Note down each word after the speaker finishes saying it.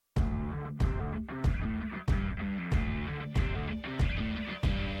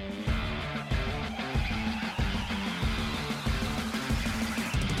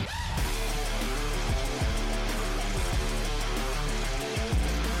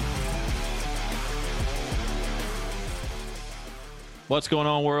What's going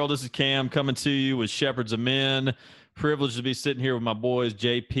on, world? This is Cam coming to you with Shepherds of Men. Privileged to be sitting here with my boys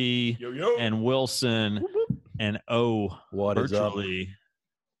JP and Wilson and O. What virtually. is up?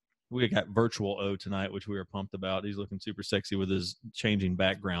 We got virtual O tonight, which we were pumped about. He's looking super sexy with his changing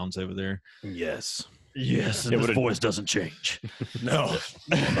backgrounds over there. Yes. Yes, and his voice doesn't change. No.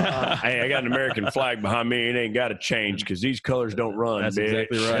 Hey, I got an American flag behind me. It ain't got to change because these colors don't run. That's bitch.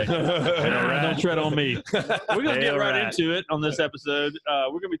 exactly right. Don't tread on me. We're going to get right into it on this episode.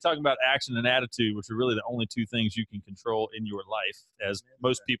 We're going to be talking about action and attitude, which are really the only two things you can control in your life, as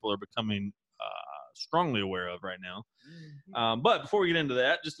most people are becoming strongly aware of right now. But before we get into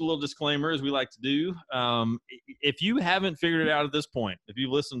that, just a little disclaimer, as we like to do. If you haven't figured it out at this point, if you've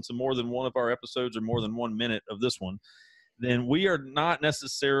listened to more than one of our episodes or more than 1 minute of this one, then we are not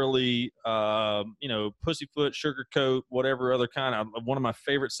necessarily, pussyfoot, sugarcoat, whatever other kind of. One of my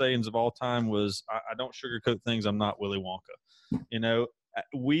favorite sayings of all time was, I don't sugarcoat things. I'm not Willy Wonka.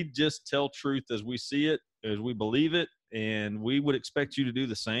 We just tell truth as we see it, as we believe it. And we would expect you to do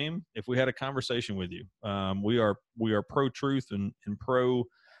the same if we had a conversation with you. We are pro-truth and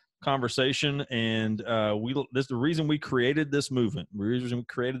pro-conversation, and this the reason we created this movement. The reason we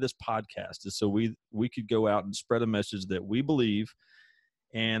created this podcast is so we could go out and spread a message that we believe,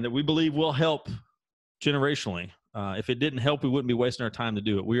 and that we believe will help generationally. If it didn't help, we wouldn't be wasting our time to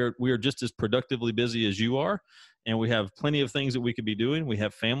do it. We are just as productively busy as you are. And we have plenty of things that we could be doing. We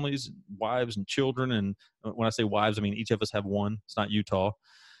have families, wives, and children. And when I say wives, I mean each of us have one. It's not Utah.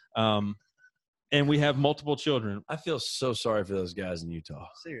 And we have multiple children. I feel so sorry for those guys in Utah.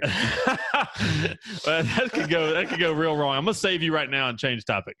 Seriously. Well, that could go real wrong. I'm going to save you right now and change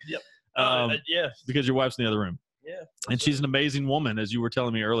topic. Yep. Yeah. Because your wife's in the other room. Yeah. And she's an amazing woman, as you were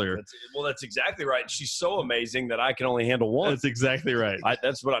telling me earlier. That's exactly right. She's so amazing that I can only handle one. That's exactly right.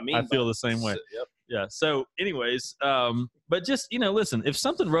 That's what I mean. I feel the same way. Yep. Yeah. So anyways, but just, listen, if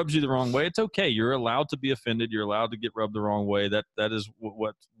something rubs you the wrong way, it's okay. You're allowed to be offended. You're allowed to get rubbed the wrong way. That is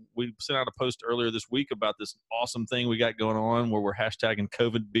what we sent out a post earlier this week about this awesome thing we got going on where we're hashtagging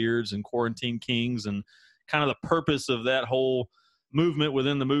COVID beards and quarantine kings. And kind of the purpose of that whole movement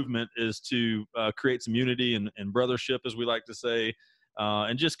within the movement is to create some unity and brothership, as we like to say,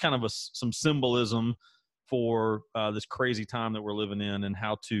 and just kind of some symbolism for this crazy time that we're living in, and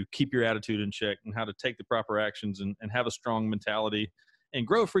how to keep your attitude in check, and how to take the proper actions and have a strong mentality and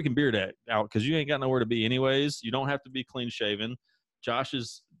grow a freaking beard out, because you ain't got nowhere to be anyways. You don't have to be clean shaven. Josh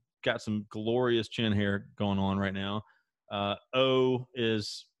has got some glorious chin hair going on right now. O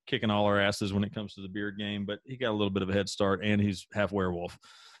is kicking all our asses when it comes to the beard game, but he got a little bit of a head start, and he's half werewolf.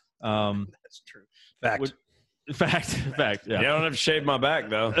 That's true. Fact. Yeah. You don't have to shave my back,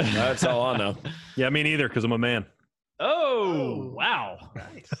 though. That's all I know. Yeah, me neither, because I'm a man. Oh, wow.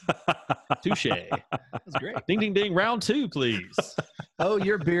 Nice. Touche. That's great. Ding, ding, ding. Round 2, please. Oh,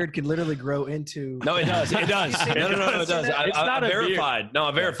 your beard could literally grow into. No, it does. It does. No, it does. I verified. No,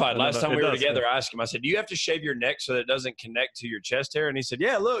 I verified. Last time we were together, I asked him, I said, do you have to shave your neck so that it doesn't connect to your chest hair? And he said,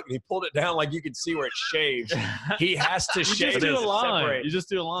 yeah, look. And he pulled it down like you can see where it shaves. He has to shave it. You just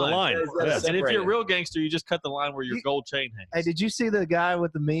do a line. The line. Yes. And if you're a real gangster, you just cut the line where your gold chain hangs. Hey, did you see the guy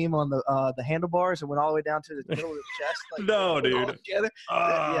with the meme on the handlebars and went all the way down to the middle of the chest? Like, no, dude. Yeah, that's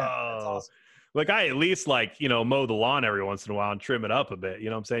awesome. Like, I at least mow the lawn every once in a while and trim it up a bit. You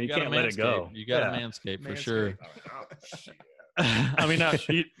know what I'm saying? You can't let it go. You got to manscape for sure. I mean,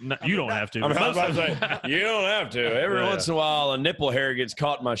 you don't have to. I was about to say, you don't have to. Every once in a while, a nipple hair gets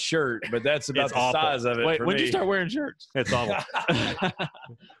caught in my shirt, but that's about the awful. size of it. Wait, for when did me. you start wearing shirts? It's awful.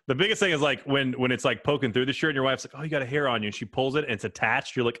 The biggest thing is when it's like poking through the shirt and your wife's like, oh, you got a hair on you. And she pulls it and it's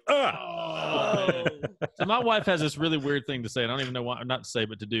attached. You're like, ugh. Oh. So my wife has this really weird thing to say. I don't even know why, not to say,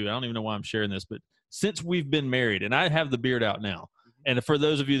 but to do. I don't even know why I'm sharing this, but since we've been married, and I have the beard out now, and for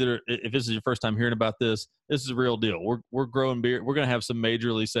those of you that are, if this is your first time hearing about this, this is a real deal. We're growing beard. We're going to have some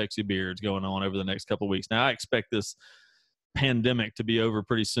majorly sexy beards going on over the next couple of weeks. Now, I expect this pandemic to be over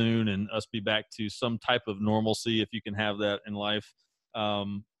pretty soon and us be back to some type of normalcy, if you can have that in life.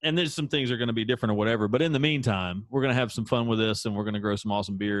 And there's some things are going to be different or whatever. But in the meantime, we're going to have some fun with this, and we're going to grow some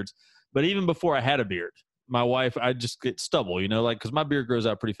awesome beards. But even before I had a beard, my wife, I just get stubble, because my beard grows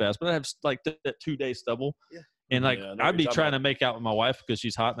out pretty fast. But I have that 2-day stubble. Yeah. And I'd be trying to make out with my wife because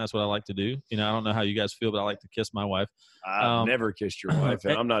she's hot, and that's what I like to do. I don't know how you guys feel, but I like to kiss my wife. I've never kissed your wife,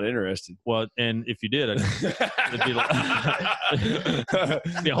 and I'm not interested. Well, and if you did, it'd be,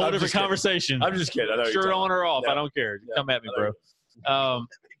 be a whole different conversation. I'm just kidding. I know Shirt on or off, I don't care. Come at me, bro.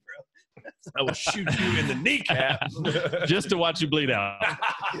 I will shoot you in the kneecap just to watch you bleed out.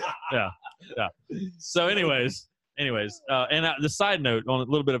 Yeah. So anyways, Anyways, the side note on a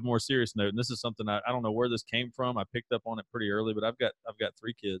little bit of a more serious note, and this is something I don't know where this came from. I picked up on it pretty early, but I've got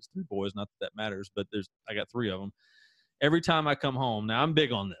 3 kids, 3 boys. Not that matters, but I got 3 of them. Every time I come home, now I'm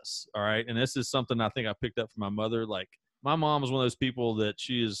big on this, all right? And this is something I think I picked up from my mother. Like, my mom is one of those people that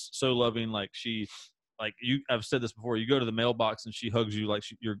she is so loving. Like, I've said this before, you go to the mailbox and she hugs you like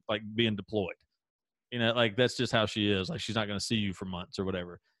you're like being deployed. You know, like that's just how she is. Like, she's not going to see you for months or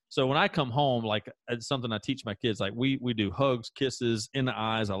whatever. So when I come home, like, it's something I teach my kids. Like, we do hugs, kisses, in the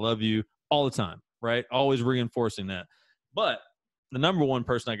eyes, I love you, all the time, right? Always reinforcing that. But the number one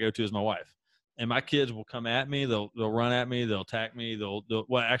person I go to is my wife. And my kids will come at me. They'll run at me. They'll attack me.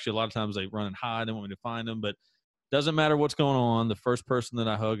 Well, actually, a lot of times they run and hide. They want me to find them. But doesn't matter what's going on. The first person that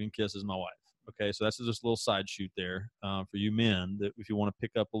I hug and kiss is my wife. Okay, so that's just a little side shoot there for you men, that if you want to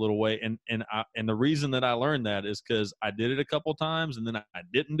pick up a little weight. And the reason that I learned that is because I did it a couple times, and then I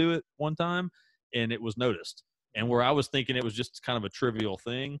didn't do it one time, and it was noticed. And where I was thinking it was just kind of a trivial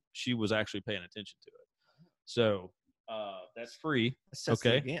thing, she was actually paying attention to it. So that's free.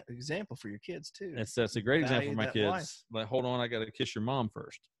 Okay, example for your kids too. That's a great example for my kids. Life. Like, hold on, I got to kiss your mom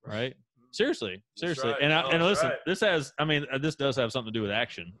first, right? Seriously. Right. And listen, right. This does have something to do with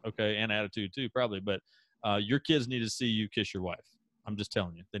action, okay, and attitude too, probably. But your kids need to see you kiss your wife. I'm just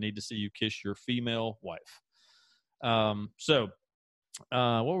telling you, they need to see you kiss your female wife. What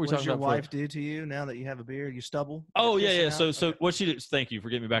were we talking about? What does your wife do to you now that you have a beard? You stubble? Oh yeah. So what she did? Thank you for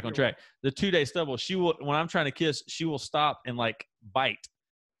getting me back on track. The 2-day stubble. She will, when I'm trying to kiss, she will stop and like bite.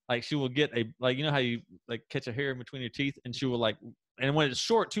 Like, she will get you know how you like catch a hair in between your teeth, and she will like. And when it's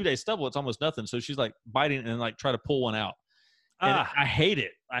short, 2-day stubble, it's almost nothing. So she's like biting and like try to pull one out. And I hate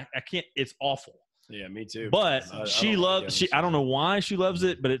it. I can't. It's awful. Yeah, me too. But I don't know why she loves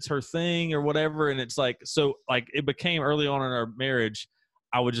it, but it's her thing or whatever. And it's like, so like it became early on in our marriage,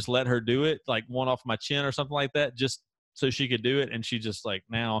 I would just let her do it, like one off my chin or something like that, just so she could do it. And she just like,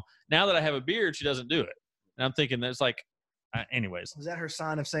 now that I have a beard, she doesn't do it. And I'm thinking that's like, anyways. Was that her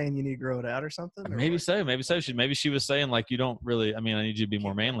sign of saying you need to grow it out or something? Maybe so. Maybe she was saying like, you don't really, I need you to be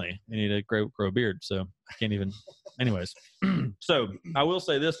more manly. You need to grow a beard. So I can't even, anyways. So I will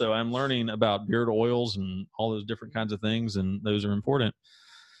say this though, I'm learning about beard oils and all those different kinds of things. And those are important.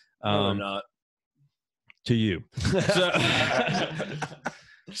 No, they're not. To you.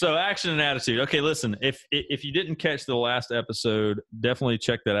 So action and attitude. Okay, listen, if you didn't catch the last episode, definitely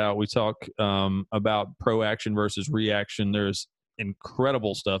check that out. We talk about proaction versus reaction. There's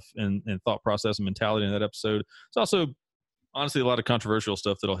incredible stuff in thought process and mentality in that episode. It's also, honestly, a lot of controversial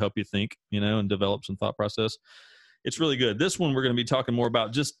stuff that'll help you think, and develop some thought process. It's really good. This one, we're going to be talking more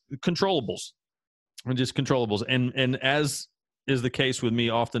about just controllables. And as is the case with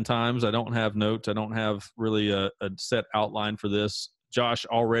me, oftentimes I don't have notes. I don't have really a set outline for this. Josh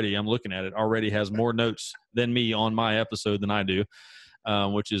already, I'm looking at it, already has more notes than me on my episode than I do,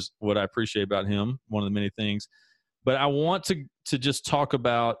 which is what I appreciate about him, one of the many things. But I want to just talk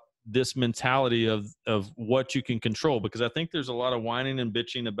about this mentality of what you can control, because I think there's a lot of whining and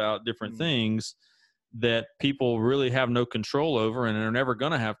bitching about different things that people really have no control over and are never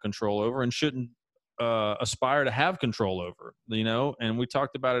going to have control over and shouldn't aspire to have control over, And we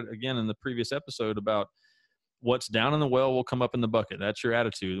talked about it again in the previous episode about what's down in the well will come up in the bucket. That's your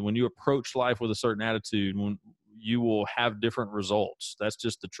attitude. When you approach life with a certain attitude, when you will have different results. That's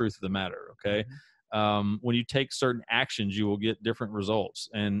just the truth of the matter. Okay. Mm-hmm. When you take certain actions, you will get different results.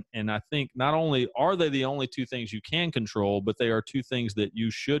 And I think not only are they the only 2 things you can control, but they are 2 things that you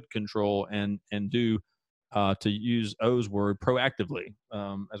should control and do, to use O's word, proactively,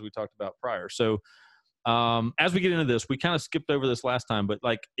 as we talked about prior. So, as we get into this, we kind of skipped over this last time, but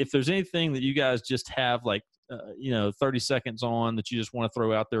like, if there's anything that you guys just have like, 30 seconds on that you just want to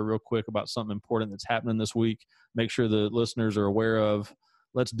throw out there real quick about something important that's happening this week, make sure the listeners are aware of,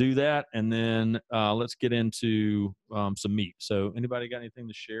 let's do that. And then let's get into some meat. So anybody got anything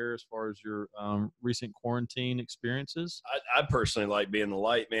to share as far as your recent quarantine experiences? I personally like being the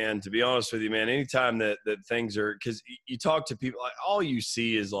light, man, to be honest with you, man. Anytime that things are, because you talk to people, like all you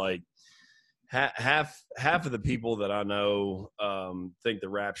see is like, half of the people that I know think the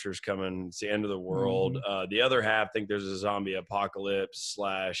rapture's coming. It's the end of the world. Mm-hmm. The other half think there's a zombie apocalypse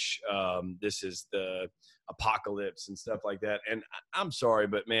 / this is the apocalypse and stuff like that. And I'm sorry,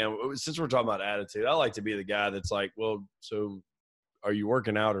 but man, since we're talking about attitude, I like to be the guy that's like, well, so are you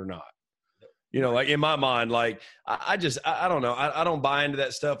working out or not? Like in my mind, like I don't know. I don't buy into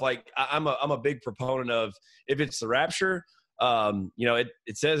that stuff. Like I'm a big proponent of, if it's the rapture,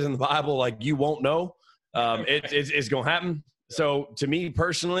 it says in the Bible, like, you won't know. It's going to happen. So to me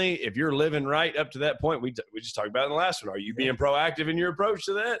personally, if you're living right up to that point, we just talked about it in the last one. Are you being proactive in your approach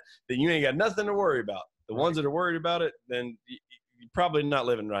to that? Then you ain't got nothing to worry about. The ones that are worried about it, then you're probably not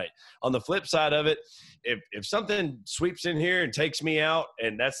living right. On the flip side of it, if something sweeps in here and takes me out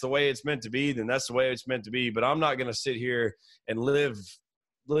and that's the way it's meant to be, then that's the way it's meant to be. But I'm not going to sit here and live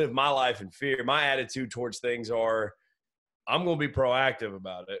my life in fear. My attitude towards things are, I'm going to be proactive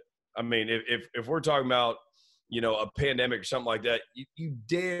about it. I mean, if we're talking about, a pandemic or something like that, you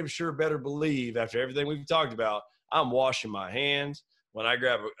damn sure better believe after everything we've talked about, I'm washing my hands. When I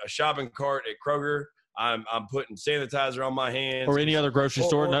grab a shopping cart at Kroger, I'm putting sanitizer on my hands. Or any other grocery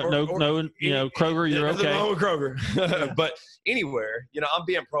store. No, Kroger, you're okay. Nothing wrong with Kroger. But anywhere, I'm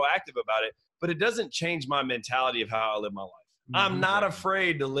being proactive about it. But it doesn't change my mentality of how I live my life. I'm not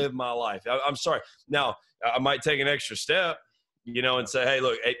afraid to live my life. I'm sorry. Now, I might take an extra step, and say, hey,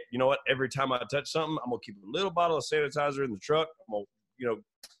 look, hey, you know what? Every time I touch something, I'm going to keep a little bottle of sanitizer in the truck. I'm going to,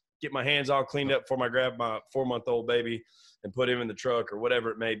 get my hands all cleaned up before I grab my 4-month-old baby and put him in the truck or whatever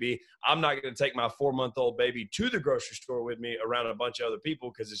it may be. I'm not going to take my 4-month-old baby to the grocery store with me around a bunch of other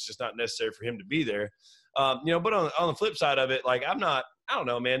people because it's just not necessary for him to be there. But on the flip side of it, like I don't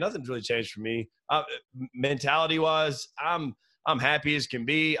know, man, nothing's really changed for me. Mentality wise, I'm happy as can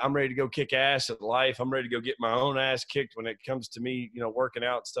be. I'm ready to go kick ass at life. I'm ready to go get my own ass kicked when it comes to me, working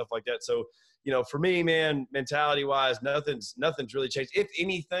out and stuff like that. So, for me, man, mentality wise, nothing's really changed. If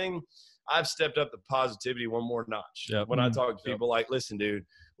anything, I've stepped up the positivity one more notch. Yep. When I talk to people like, listen, dude,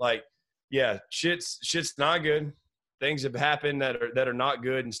 like, yeah, shit's not good. Things have happened that are not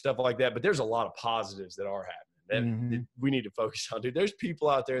good and stuff like that. But there's a lot of positives that are happening that we need to focus on, dude. There's people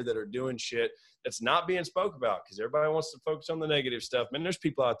out there that are doing shit that's not being spoke about because everybody wants to focus on the negative stuff. Man, there's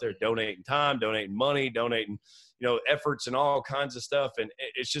people out there donating time, donating money, donating, efforts and all kinds of stuff. And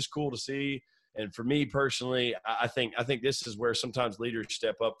it's just cool to see. And for me personally, I think this is where sometimes leaders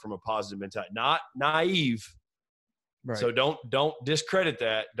step up from a positive mentality, not naive. Right. So don't discredit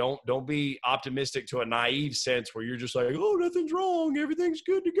that. Don't be optimistic to a naive sense where you're just like, oh, nothing's wrong, everything's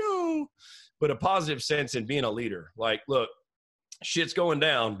good to go. But a positive sense in being a leader. Like, look, shit's going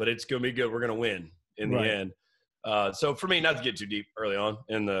down, but it's going to be good. We're going to win in the end. So for me, not to get too deep early on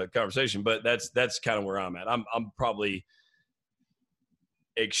in the conversation, but that's kind of where I'm at. I'm probably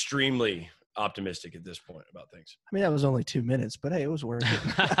extremely optimistic at this point about things. I mean, that was only 2 minutes, but hey, it was worth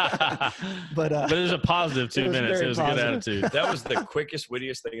it. but it was a positive 2 minutes. It was positive. A good attitude. That was the quickest,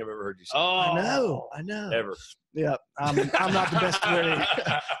 wittiest thing I've ever heard you say. Oh, I know. Ever. Yeah, I'm not the best witty.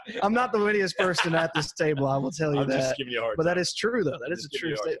 I'm not the wittiest person at this table. I will tell you that. Just giving you a hard but time. that is true, though. That is a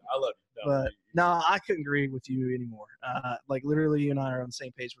true statement. I love you. But no, I couldn't agree with you anymore. Like literally, you and I are on the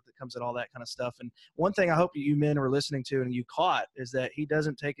same page when it comes to all that kind of stuff. And one thing I hope you men were listening to and you caught is that he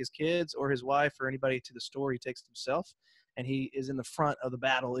doesn't take his kids or his wife or anybody to the store. He takes himself. And he is in the front of the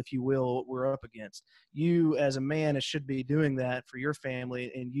battle, if you will, we're up against. You, as a man, should be doing that for your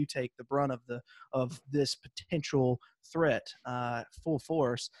family, and you take the brunt of this potential threat full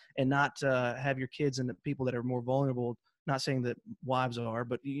force, and not have your kids and the people that are more vulnerable. Not saying that wives are,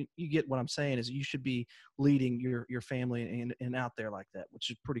 but you get what I'm saying is you should be leading your family and out there like that, which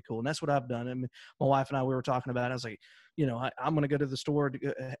is pretty cool. And that's what I've done. I mean, my wife and I, we were talking about it. I was like, I'm going to go to the store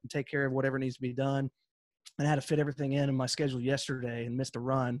to take care of whatever needs to be done. And I had to fit everything in my schedule yesterday and missed a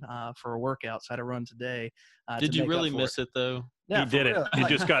run for a workout. So I had to run today. Did you really miss it though? Yeah, he didn't. It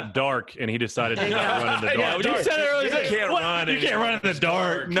just got dark, and he decided to not run in the dark. You said earlier, you can't run. You can't run in the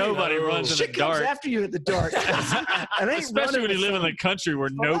dark. Nobody runs in the dark. Comes after you at the dark. Especially when you live in the country where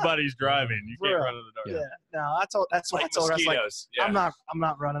nobody's driving. You can't run in the dark. Yeah. No, that's what I told her. I was like, I'm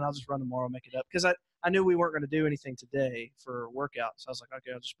not running. I'll just run tomorrow, make it up. Because I knew we weren't going to do anything today for a workout. So I was like,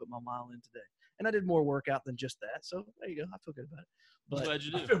 okay, I'll just put my mile in today. And I did more workout than just that. So there you go. I feel good about it. But glad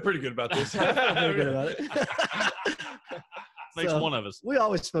you do. I feel pretty good about this. I feel pretty good about it. Makes one of us. We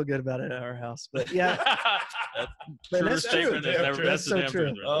always feel good about it at our house. But yeah. That's true. That's so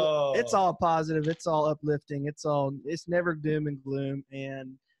true. Oh. It's all positive. It's all uplifting. It's never doom and gloom.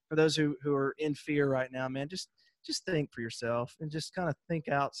 And for those who are in fear right now, man, just think for yourself and just kind of think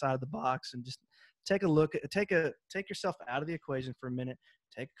outside the box and just take a look at take yourself out of the equation for a minute.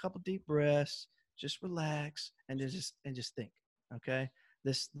 Take a couple deep breaths, just relax, and just think. Okay,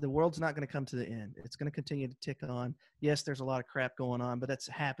 the world's not going to come to the end. It's going to continue to tick on. Yes, there's a lot of crap going on, but that's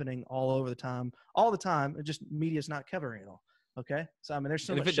happening all over the time, all the time. It just media's not covering it all. Okay, so I mean, there's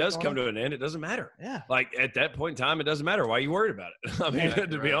so much. If it does come to an end, it doesn't matter. Yeah, like at that point in time, it doesn't matter. Why are you worried about it? I mean,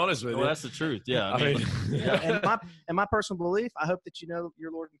 to be honest with you, that's the truth. Yeah, I mean, and my personal belief, I hope that you know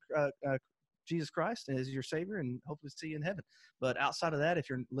your Lord Jesus Christ as your Savior, and hopefully see you in heaven. But outside of that, if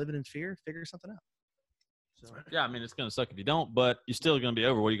you're living in fear, figure something out. So, yeah, I mean, it's going to suck if you don't, but you're still going to be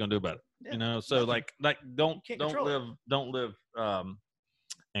over. What are you going to do about it? Yeah, So like don't live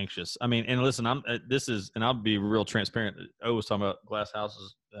anxious. I mean, and listen, and I'll be real transparent. I was talking about glass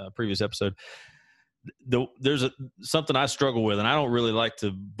houses, previous episode. There's something I struggle with, and I don't really like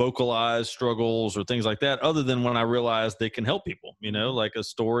to vocalize struggles or things like that, other than when I realize they can help people, like a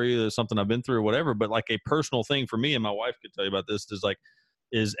story or something I've been through or whatever. But like a personal thing for me, and my wife could tell you about this,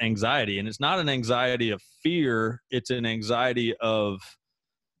 is anxiety. And it's not an anxiety of fear. It's an anxiety of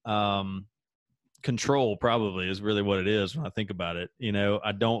control, probably, is really what it is when I think about it.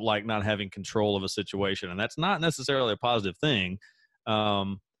 I don't like not having control of a situation, and that's not necessarily a positive thing.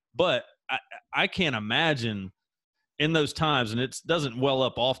 But I can't imagine in those times, and it doesn't well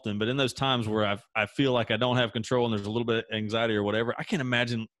up often, but in those times where I feel like I don't have control and there's a little bit of anxiety or whatever, I can't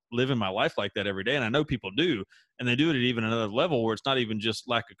imagine living my life like that every day. And I know people do, and they do it at even another level where it's not even just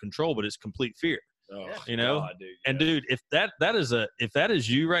lack of control, but it's complete fear. Oh, God, dude, and dude, if that is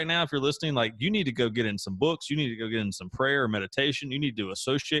you right now, if you're listening, like, you need to go get in some books, you need to go get in some prayer or meditation, you need to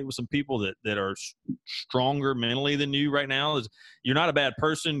associate with some people that are stronger mentally than you right now. You're not a bad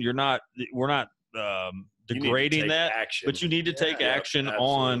person. We're not degrading that, action. But you need to take action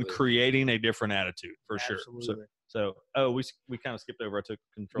on creating a different attitude for sure. So we kind of skipped over. I took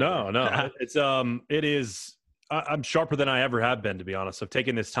control. No, it is. I'm sharper than I ever have been, to be honest. I've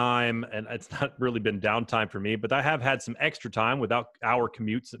taken this time, and it's not really been downtime for me, but I have had some extra time without hour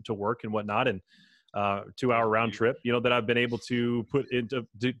commutes to work and whatnot, and 2-hour round trip, that I've been able to put into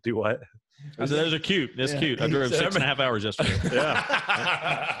do what? I said, those are cute. That's cute. I drove 6.5 hours yesterday.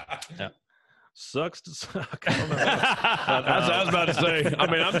 Yeah. Sucks to suck. I don't know. That's what I was about to say.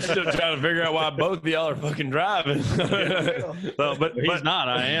 I mean, I'm still trying to figure out why both of y'all are fucking driving. But he's not.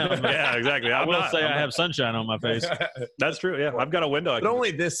 I am. Yeah, exactly. I will say I have sunshine on my face. That's true. Yeah, I've got a window. But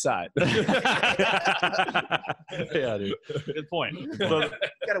only this side. Yeah, dude. Good point. Got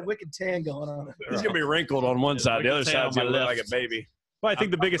a wicked tan going on. He's gonna be wrinkled on one side. The other side's gonna look like a baby. Well, I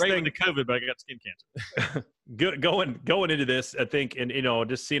think the biggest thing to COVID, but I got skin cancer. going into this, I think, and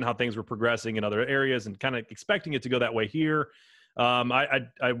just seeing how things were progressing in other areas, and kind of expecting it to go that way here.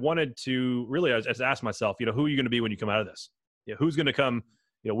 I wanted to really, I just asked myself, who are you going to be when you come out of this? Who's going to come,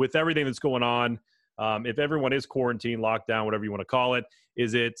 with everything that's going on? If everyone is quarantined, lockdown, whatever you want to call it,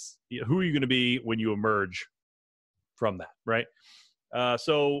 who are you going to be when you emerge from that, right?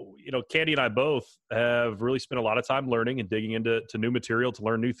 So, Candy and I both have really spent a lot of time learning and digging into new material to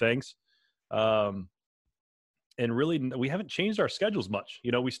learn new things. And really, we haven't changed our schedules much.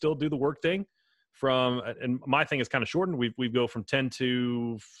 We still do the work thing and my thing is kind of shortened. We go from 10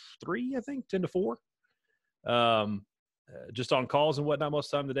 to 3, I think, 10 to 4, just on calls and whatnot most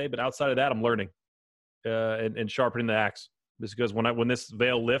of the time today. But outside of that, I'm learning and sharpening the axe, just because when this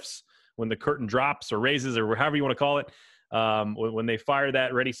veil lifts, when the curtain drops or raises or however you want to call it, when they fire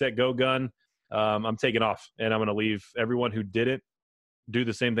that ready, set, go gun, I'm taking off, and I'm going to leave everyone who didn't do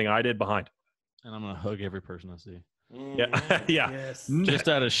the same thing I did behind. And I'm going to hug every person I see. Yeah. Yeah. Yes. Just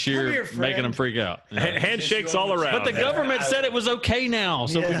out of sheer making them freak out. Handshakes all around. But the government said it was okay now,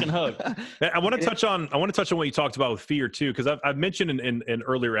 so we can hug. I want to touch on what you talked about with fear too, because I've mentioned in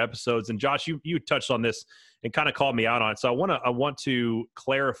earlier episodes, and Josh, you touched on this and kind of called me out on it. So I want to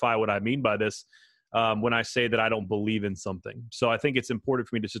clarify what I mean by this. When I say that I don't believe in something. So I think it's important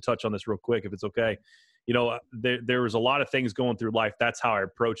for me just to touch on this real quick, if it's okay. There was a lot of things going through life. That's how I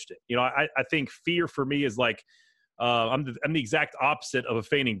approached it. I think fear for me is like, I'm the exact opposite of a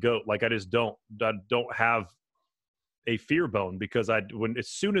fainting goat. Like I don't have a fear bone, because as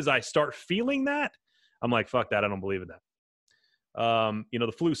soon as I start feeling that, I'm like, fuck that. I don't believe in that.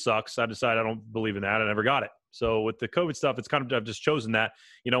 The flu sucks. I decided I don't believe in that. I never got it. So with the COVID stuff, it's kind of, I've just chosen that.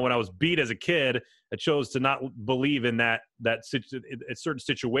 When I was beat as a kid, I chose to not believe in that certain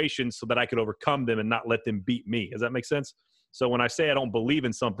situations so that I could overcome them and not let them beat me. Does that make sense? So when I say I don't believe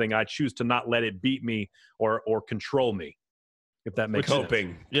in something, I choose to not let it beat me or control me, if that makes sense.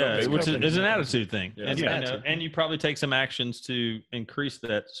 Yeah, which is an attitude thing. Yeah, and you probably take some actions to increase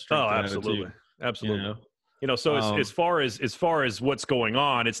that strength. Oh, absolutely. Attitude, absolutely. So as far as what's going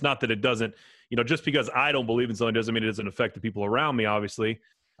on, it's not that it doesn't, just because I don't believe in something doesn't mean it doesn't affect the people around me, obviously.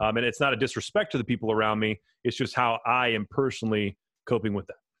 And it's not a disrespect to the people around me. It's just how I am personally coping with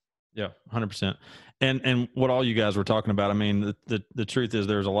that. Yeah, 100%. And what all you guys were talking about, I mean, the truth is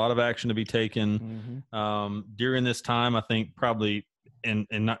there's a lot of action to be taken during this time. I think probably, and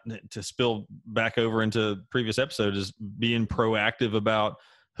not to spill back over into previous episodes, is being proactive about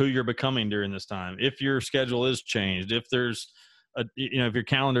who you're becoming during this time. If your schedule is changed, if there's if your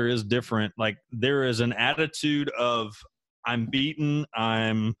calendar is different, like there is an attitude of I'm beaten,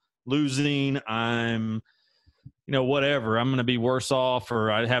 I'm losing, I'm whatever, I'm going to be worse off,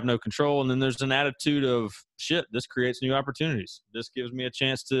 or I have no control. And then there's an attitude of, shit, this creates new opportunities. This gives me a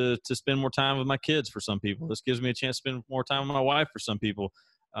chance to spend more time with my kids for some people. This gives me a chance to spend more time with my wife for some people.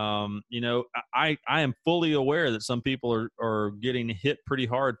 I am fully aware that some people are getting hit pretty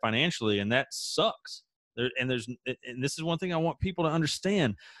hard financially, and that sucks. And this is one thing I want people to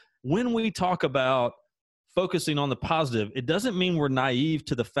understand. When we talk about focusing on the positive, it doesn't mean we're naive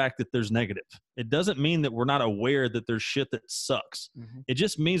to the fact that there's negative. It doesn't mean that we're not aware that there's shit that sucks. Mm-hmm. It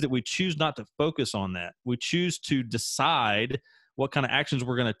just means that we choose not to focus on that. We choose to decide what kind of actions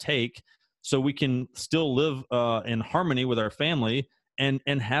we're going to take so we can still live in harmony with our family and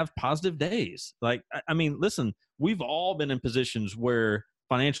have positive days. Like, I mean, listen, we've all been in positions where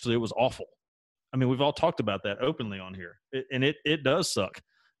financially it was awful. I mean, we've all talked about that openly on here, and it does suck.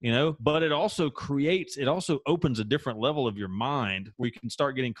 But it also opens a different level of your mind where you can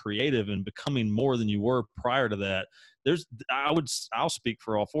start getting creative and becoming more than you were prior to that. I'll speak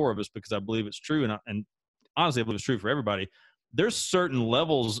for all four of us because I believe it's true. And honestly, I believe it's true for everybody. There's certain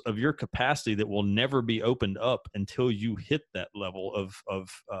levels of your capacity that will never be opened up until you hit that level of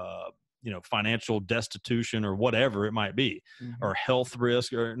financial destitution or whatever it might be, mm-hmm. or health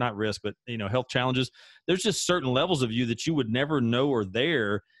risk, or not risk, but health challenges. There's just certain levels of you that you would never know are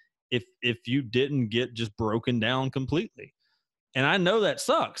there if you didn't get just broken down completely. And I know that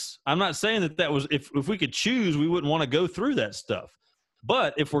sucks. I'm not saying that was, if we could choose, we wouldn't want to go through that stuff.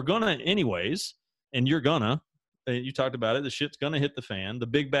 But if we're gonna anyways, and you talked about it, the shit's gonna hit the fan. The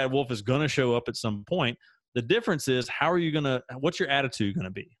big bad wolf is gonna show up at some point. The difference is, what's your attitude going to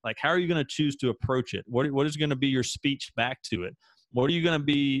be? Like, how are you going to choose to approach it? What is going to be your speech back to it? What are you going to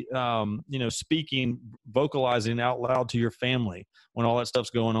be, speaking, vocalizing out loud to your family when all that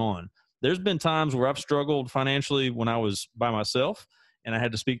stuff's going on? There's been times where I've struggled financially when I was by myself and I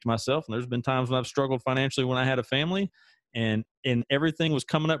had to speak to myself. And there's been times when I've struggled financially when I had a family and everything was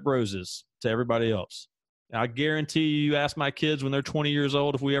coming up roses to everybody else. I guarantee you ask my kids when they're 20 years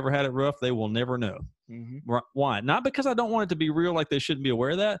old, if we ever had it rough, they will never know. Mm-hmm. Why? Not because I don't want it to be real, like they shouldn't be aware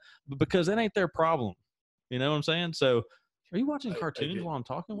of that, but because that ain't their problem. You know what I'm saying? So are you watching cartoons while I'm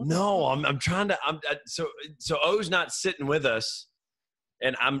talking? No, I'm trying to, so O's not sitting with us,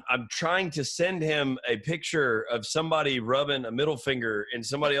 and I'm trying to send him a picture of somebody rubbing a middle finger in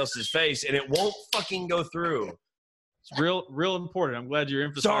somebody else's face, and it won't fucking go through. It's real important. I'm glad you're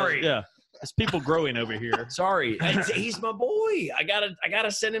emphasizing. Sorry. Yeah. It's people growing over here. Sorry. He's my boy. I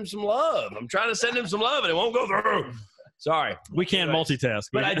gotta send him some love. I'm trying to send him some love, and it won't go through. Sorry. We can't multitask.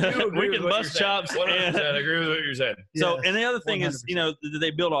 But I do agree we can bust chops. I agree with what you're saying. So, and the other thing 100%. Is,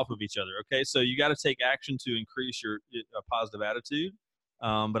 they build off of each other. Okay. So you got to take action to increase your positive attitude.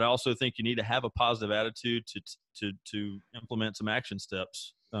 But I also think you need to have a positive attitude to implement some action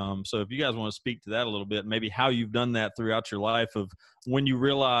steps. So if you guys want to speak to that a little bit, maybe how you've done that throughout your life of when you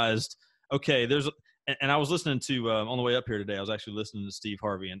realized, okay, and I was listening to, on the way up here today, I was actually listening to Steve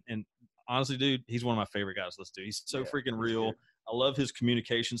Harvey. And honestly, dude, he's one of my favorite guys to listen to. He's so freaking real. I love his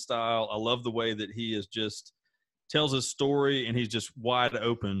communication style. I love the way that he is just tells his story and he's just wide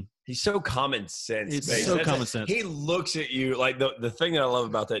open. He's so common sense. It's so common sense. He looks at you like the thing that I love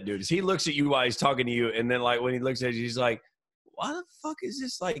about that dude is he looks at you while he's talking to you. And then like when he looks at you, he's like, why the fuck is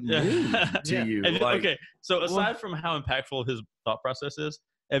this like new to you? And, okay. So aside from how impactful his thought process is,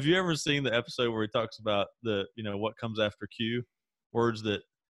 have you ever seen the episode where he talks about what comes after Q? Words that,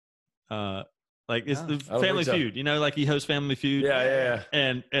 like it's the Family Feud, like he hosts Family Feud. Yeah.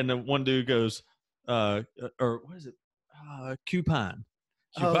 And the one dude goes, or what is it? Coupon.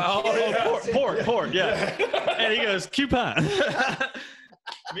 Pork. Yeah. And he goes, coupon.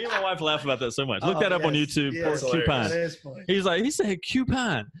 Me and my wife laugh about that so much. Look that up on YouTube. Pork coupon. That is funny. He said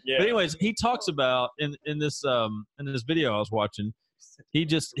coupon. Yeah. But anyways, he talks about in this video I was watching, he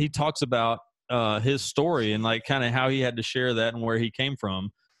talks about his story and like kind of how he had to share that and where he came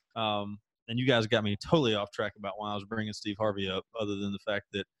from. And you guys got me totally off track about why I was bringing Steve Harvey up, other than the fact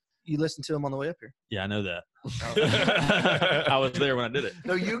that you listened to him on the way up here. Yeah, I know that. I was there when I did it.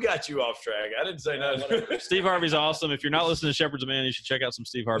 No, you got you off track. I didn't say nothing. Steve Harvey's awesome. If you're not listening to Shepherd's Man, you should check out some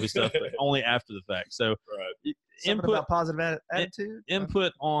Steve Harvey stuff, but only after the fact. So, input about positive attitude.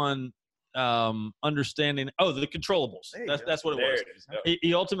 Input on understanding. Oh, the controllables. That's what it was.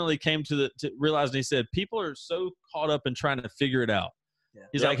 He ultimately came to realize, and he said, people are so caught up in trying to figure it out. Yeah.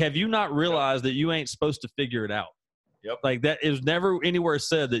 He's like, have you not realized that you ain't supposed to figure it out? Yep. Like that is never anywhere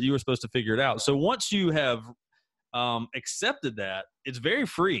said that you were supposed to figure it out. So once you have accepted that, it's very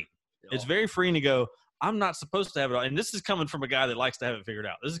freeing. Yep. It's very freeing to go, I'm not supposed to have it all. And this is coming from a guy that likes to have it figured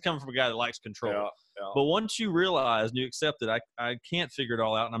out. This is coming from a guy that likes control. Yeah. But once you realize and you accept it, I can't figure it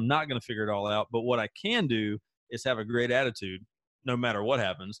all out and I'm not going to figure it all out. But what I can do is have a great attitude no matter what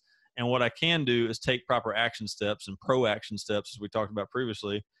happens. And what I can do is take proper action steps and pro-action steps, as we talked about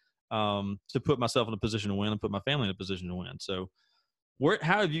previously, to put myself in a position to win and put my family in a position to win. So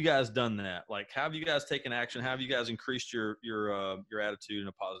how have you guys done that? Like, how have you guys taken action? How have you guys increased your attitude in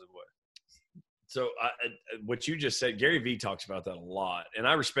a positive way? So what you just said, Gary Vee talks about that a lot. And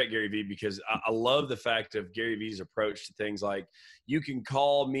I respect Gary Vee because I love the fact of Gary Vee's approach to things like, you can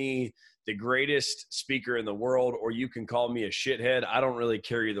call me the greatest speaker in the world, or you can call me a shithead. I don't really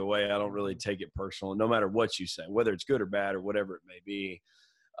care either way. I don't really take it personal, no matter what you say, whether it's good or bad or whatever it may be.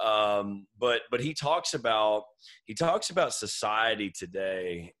 But he talks about society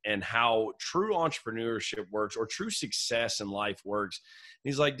today and how true entrepreneurship works, or true success in life works.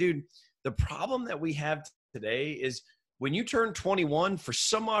 He's like, dude, the problem that we have today is when you turn 21, for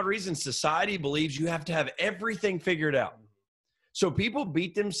some odd reason, society believes you have to have everything figured out. So people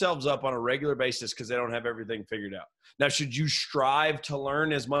beat themselves up on a regular basis because they don't have everything figured out. Now, should you strive to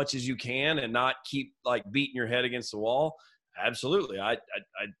learn as much as you can and not keep like beating your head against the wall? Absolutely. I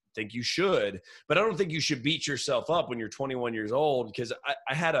think you should, but I don't think you should beat yourself up when you're 21 years old. Because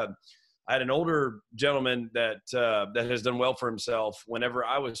I had an older gentleman that has done well for himself. Whenever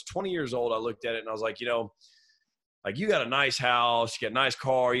I was 20 years old, I looked at it and I was like, like, you got a nice house, you got a nice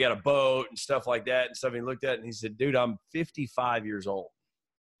car, you got a boat and stuff like that and stuff. And he looked at it and he said, dude, I'm 55 years old.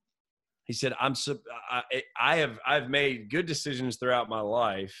 He said, I've made good decisions throughout my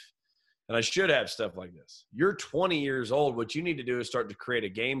life, and I should have stuff like this. You're 20 years old. What you need to do is start to create a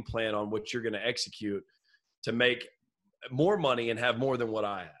game plan on what you're going to execute to make more money and have more than what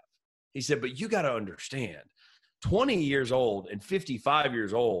I have. He said, but you got to understand, 20 years old and 55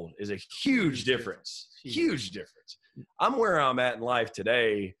 years old is a huge difference. Huge difference. I'm where I'm at in life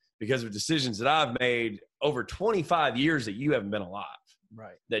today because of decisions that I've made over 25 years that you haven't been alive.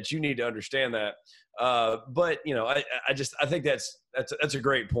 Right. That you need to understand that. But I think that's a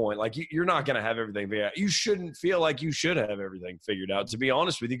great point. Like, you're not going to have everything figured out. You shouldn't feel like you should have everything figured out. To be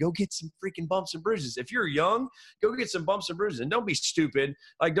honest with you, go get some freaking bumps and bruises. If you're young, go get some bumps and bruises, and don't be stupid.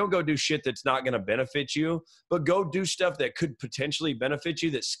 Like, don't go do shit that's not going to benefit you, but go do stuff that could potentially benefit you,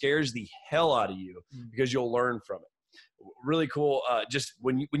 that scares the hell out of you, because you'll learn from it. Really cool. Just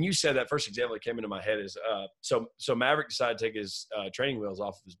when you said that, first example that came into my head is, so Maverick decided to take his training wheels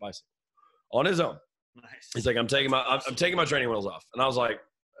off of his bicycle on his own. Nice. He's like, I'm taking my training wheels off. And I was like,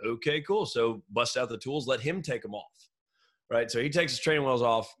 okay, cool. So bust out the tools, let him take them off. Right. So he takes his training wheels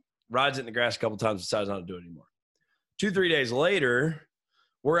off, rides it in the grass a couple times, decides not to do it anymore. 2-3 days later,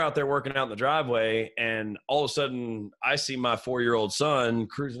 we're out there working out in the driveway, and all of a sudden I see my 4-year-old son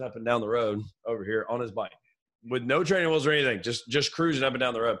cruising up and down the road over here on his bike, with no training wheels or anything, just cruising up and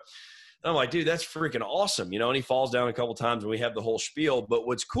down the road. And I'm like, dude, that's freaking awesome. And he falls down a couple times and we have the whole spiel. But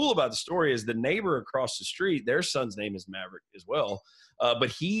what's cool about the story is the neighbor across the street, their son's name is Maverick as well.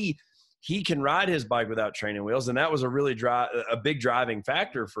 But he can ride his bike without training wheels. And that was a big driving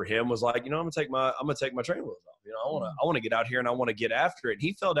factor for him, was like, I'm going to take my training wheels off. I want to get out here and I want to get after it. And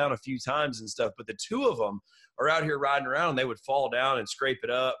he fell down a few times and stuff, but the two of them are out here riding around, and they would fall down and scrape it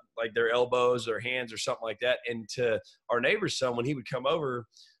up, like their elbows or hands or something like that. And to our neighbor's son, when he would come over,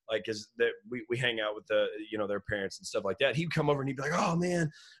 like, we hang out with their parents and stuff like that, he'd come over and he'd be like, oh man,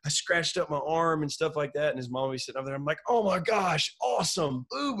 I scratched up my arm and stuff like that. And his mom would be sitting over there. I'm like, oh my gosh, awesome,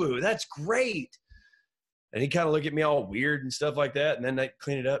 boo-boo, that's great. And he'd kind of look at me all weird and stuff like that. And then they'd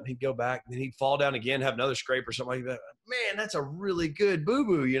clean it up and he'd go back, and then he'd fall down again, have another scrape or something like that. Man, that's a really good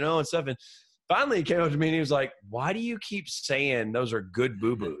boo-boo, and stuff. And finally he came up to me and he was like, why do you keep saying those are good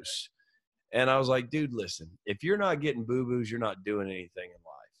boo-boos? And I was like, dude, listen, if you're not getting boo-boos, you're not doing anything in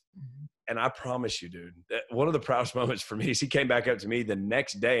life. Mm-hmm. And I promise you, dude, that one of the proudest moments for me is he came back up to me the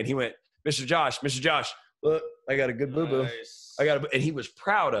next day and he went, Mr. Josh, look, I got a good boo-boo. Nice. And he was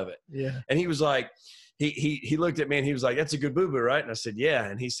proud of it. Yeah. And he was like, he looked at me and he was like, that's a good boo-boo, right? And I said, yeah.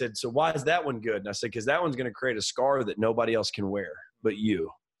 And he said, so why is that one good? And I said, because that one's going to create a scar that nobody else can wear but you.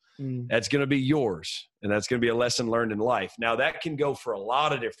 That's going to be yours. And that's going to be a lesson learned in life. Now, that can go for a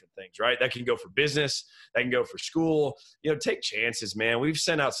lot of different things, right? That can go for business. That can go for school. Take chances, man. We've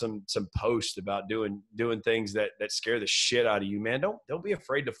sent out some posts about doing things that scare the shit out of you, man. Don't be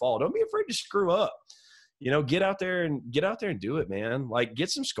afraid to fall. Don't be afraid to screw up. Get out there and do it, man. Like,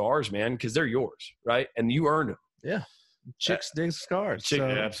 get some scars, man, because they're yours, right? And you earned them. Yeah. chicks dig scars.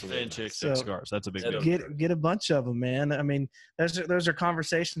 Absolutely. And chicks dig scars. That's a big deal. Get a bunch of them, man. I mean, those are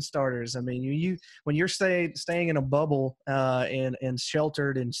conversation starters. I mean, you when you're staying in a bubble and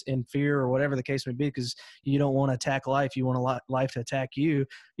sheltered in fear or whatever the case may be, because you don't want to attack life, you want life to attack you.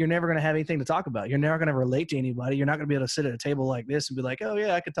 You're never going to have anything to talk about. You're never going to relate to anybody. You're not going to be able to sit at a table like this and be like, oh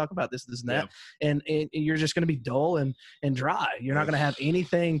yeah, I could talk about this, and that. And you're just going to be dull and dry. You're not going to have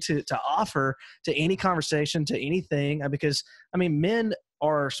anything to offer to any conversation, to anything, because I mean, men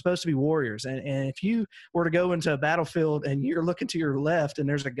are supposed to be warriors. And if you were to go into a battlefield and you're looking to your left and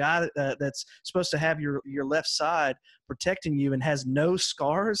there's a guy that's supposed to have your left side protecting you and has no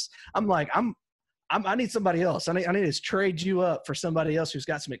scars, I'm like, I need somebody else. I need to trade you up for somebody else who's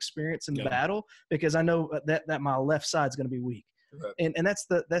got some experience in battle, because I know that my left side's going to be weak. Right. And that's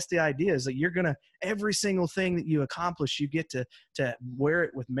the idea, is that you're going to, every single thing that you accomplish, you get to wear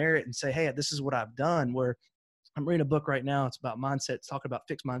it with merit and say, hey, this is what I've done. Where I'm reading a book right now. It's about mindset. It's talking about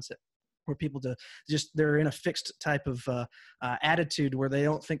fixed mindset, where people they're in a fixed type of attitude where they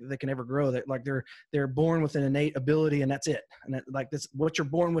don't think that they can ever grow. That like they're born with an innate ability and that's it. And that, like this, what you're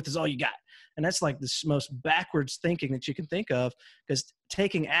born with is all you got. And that's like the most backwards thinking that you can think of, because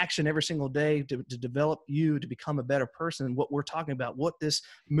taking action every single day to develop you to become a better person. What we're talking about, what this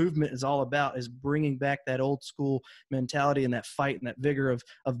movement is all about, is bringing back that old school mentality and that fight and that vigor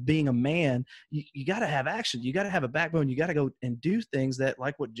of being a man. You got to have action. You got to have a backbone. You got to go and do things that,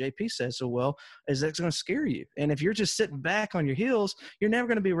 like what JP says so well, is that's going to scare you. And if you're just sitting back on your heels, you're never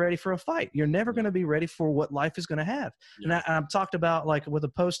going to be ready for a fight. You're never going to be ready for what life is going to have. Yeah. And I've talked about, like with a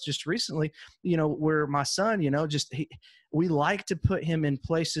post just recently, where my son, we like to put him in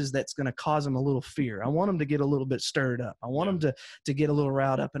places that's going to cause him a little fear. I want him to get a little bit stirred up. I want him to get a little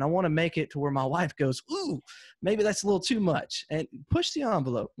riled up, and I want to make it to where my wife goes, ooh, maybe that's a little too much, and push the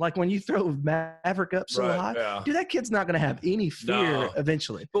envelope. Like when you throw Maverick up so high, dude, that kid's not going to have any fear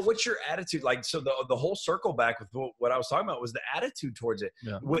eventually. But what's your attitude? Like, so the whole circle back with what I was talking about was the attitude towards it.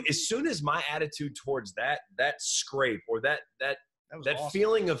 Yeah. As soon as my attitude towards that scrape or that awesome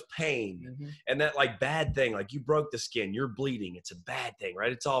feeling of pain and that like bad thing, like you broke the skin, you're bleeding, it's a bad thing,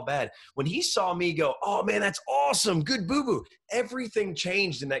 right? It's all bad. When he saw me go, oh man, that's awesome, good boo-boo, everything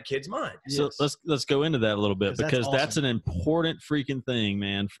changed in that kid's mind. So let's go into that a little bit, because that's an important freaking thing,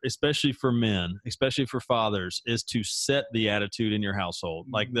 man, especially for men, especially for fathers, is to set the attitude in your household.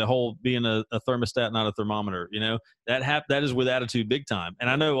 Like the whole being a thermostat, not a thermometer, that is with attitude big time. And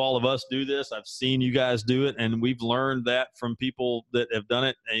I know all of us do this. I've seen you guys do it, and we've learned that from people that have done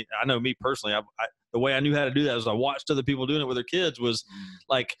it. And I know me personally, the way I knew how to do that is I watched other people doing it with their kids, was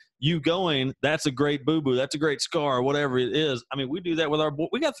like you going, that's a great boo-boo, that's a great scar, whatever it is. I mean, we do that with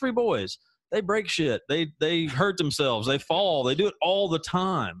we got 3 boys. They break shit. They hurt themselves. They fall. They do it all the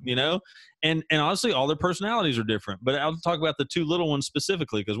time, and honestly, all their personalities are different. But I'll talk about the 2 little ones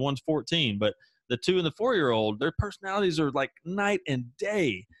specifically, because one's 14, but the 2 and the 4-year-old, their personalities are like night and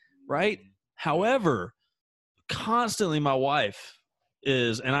day, right? However, constantly my wife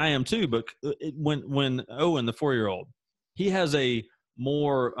is, and I am too, but when Owen, the 4-year-old, he has a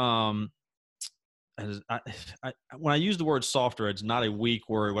more when I use the word softer, it's not a weak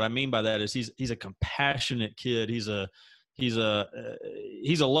word. What I mean by that is he's a compassionate kid. He's a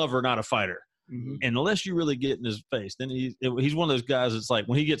lover, not a fighter. Mm-hmm. And unless you really get in his face, then he's one of those guys that's like,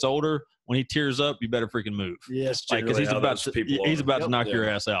 when he gets older, when he tears up, you better freaking move. Yes, because he's about to knock your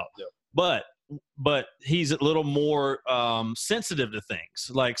ass out. Yep. But he's a little more sensitive to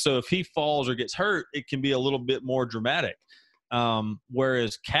things. Like, so if he falls or gets hurt, it can be a little bit more dramatic.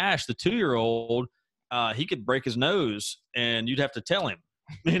 Whereas Cash, the 2-year-old, he could break his nose and you'd have to tell him.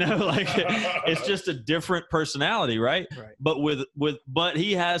 It's just a different personality, right? But but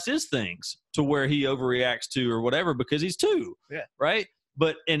he has his things to where he overreacts to or whatever, because he's 2, right?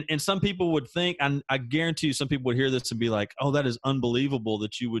 But and some people would think, I guarantee you, some people would hear this and be like, oh, that is unbelievable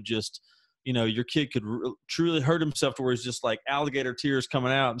that you would just, your kid could truly hurt himself to where he's just like alligator tears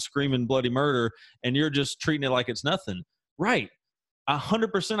coming out and screaming bloody murder, and you're just treating it like it's nothing, right?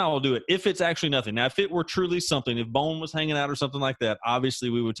 100% I will do it if it's actually nothing. Now, if it were truly something, if bone was hanging out or something like that, obviously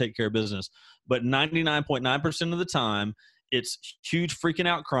we would take care of business. But 99.9% of the time, it's huge freaking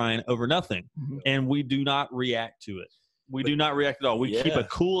out crying over nothing. Mm-hmm. And we do not react to it. We do not react at all. We keep a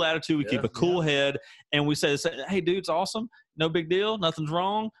cool attitude. We keep a cool head. And we say, hey, dude, it's awesome. No big deal. Nothing's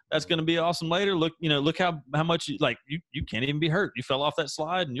wrong. That's going to be awesome later. Look, look how much you can't even be hurt. You fell off that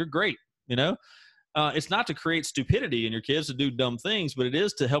slide and you're great, It's not to create stupidity in your kids to do dumb things, but it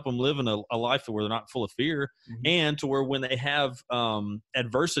is to help them live in a life where they're not full of fear, and to where when they have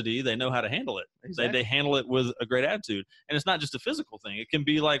adversity, they know how to handle it. Exactly. They handle it with a great attitude. And it's not just a physical thing. It can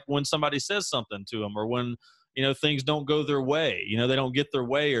be like when somebody says something to them, or when, things don't go their way, they don't get their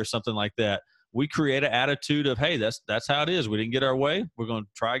way or something like that. We create an attitude of, hey, that's how it is. We didn't get our way. We're going to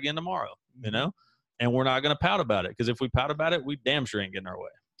try again tomorrow, and we're not going to pout about it, because if we pout about it, we damn sure ain't getting our way.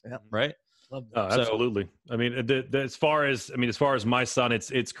 Yeah. Right. Oh, absolutely. I mean, as far as my son,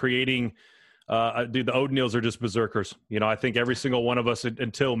 it's creating. Dude, the O'Neills are just berserkers. I think every single one of us,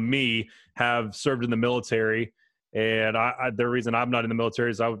 until me, have served in the military. And the reason I'm not in the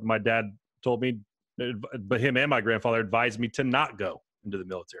military is my dad told me, but him and my grandfather advised me to not go into the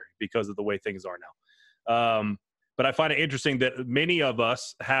military because of the way things are now. But I find it interesting that many of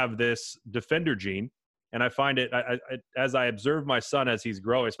us have this defender gene. And I find it, as I observe my son as he's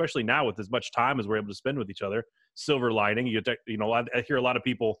growing, especially now with as much time as we're able to spend with each other, silver lining. I hear a lot of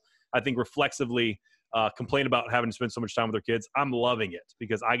people, I think, reflexively complain about having to spend so much time with their kids. I'm loving it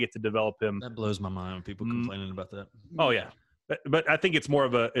because I get to develop him. That blows my mind when people complaining about that. Oh yeah, but I think it's more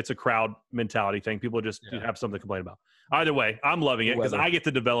of a crowd mentality thing. People just have something to complain about. Either way, I'm loving it because I get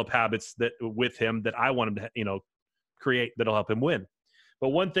to develop habits that with him that I want him to create that'll help him win. But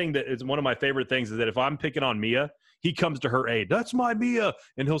one thing that is one of my favorite things is that if I'm picking on Mia, he comes to her aid. That's my Mia,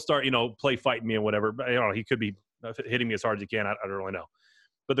 and he'll start play fighting me and whatever. But he could be hitting me as hard as he can. I don't really know.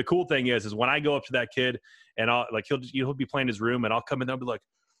 But the cool thing is when I go up to that kid and he'll be playing his room and I'll come in there and be like,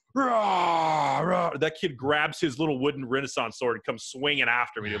 rah, rah. That kid grabs his little wooden Renaissance sword and comes swinging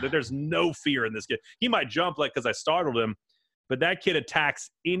after me. There's no fear in this kid. He might jump because I startled him, but that kid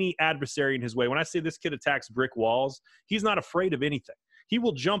attacks any adversary in his way. When I say this kid attacks brick walls, he's not afraid of anything. He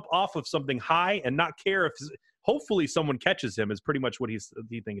will jump off of something high and not care if hopefully someone catches him is pretty much what he's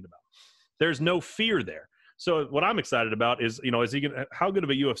thinking about. There's no fear there. So what I'm excited about is, is he gonna? How good of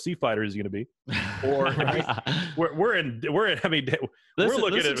a UFC fighter is he going to be? Or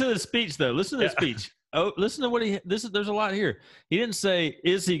listen to the speech though. Listen to the speech. Oh, listen to what there's a lot here. He didn't say,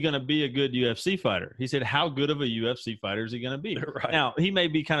 is he going to be a good UFC fighter? He said, how good of a UFC fighter is he going to be? Right. Now, he may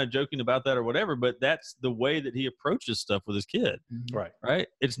be kind of joking about that or whatever, but that's the way that he approaches stuff with his kid. Right. Right.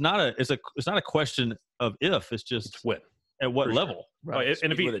 It's not a question of if, it's just when. At what level? Right.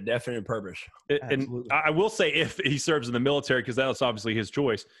 And if he with a definite purpose. And I will say if he serves in the military, because that's obviously his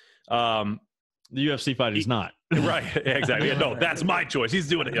choice. The UFC fighter is not. Right. Exactly. Yeah, no, that's my choice. He's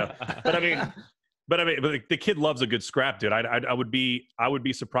doing it. Yeah. But the kid loves a good scrap, dude. I would be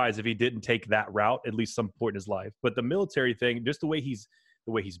surprised if he didn't take that route at least some point in his life. But the military thing, just the way he's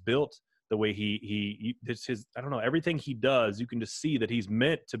built, the way I don't know, everything he does, you can just see that he's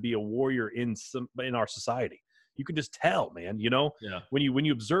meant to be a warrior in our society. You can just tell, man. Yeah. When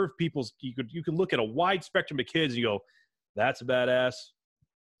you observe people's, you can look at a wide spectrum of kids and you go, that's a badass.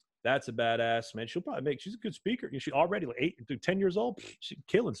 That's a badass, man. She's a good speaker. She's already like 8 to 10 years old. She's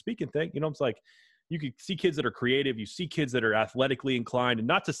killing speaking thing. It's like you can see kids that are creative. You see kids that are athletically inclined. And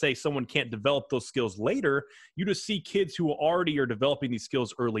not to say someone can't develop those skills later. You just see kids who already are developing these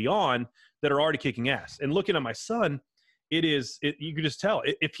skills early on that are already kicking ass. And looking at my son, you can just tell.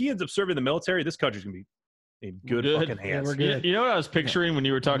 If he ends up serving the military, this country's going to be in good fucking hands. Yeah, we're good. You know what I was picturing when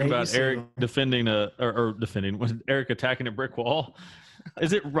you were talking Navy about SEAL. Eric was Eric attacking a brick wall?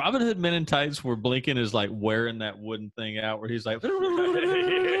 Is it Robin Hood Men in Tights where Blinken is like wearing that wooden thing out where he's like,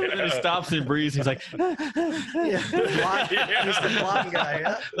 and he stops and breathes. He's like, He's the blind guy.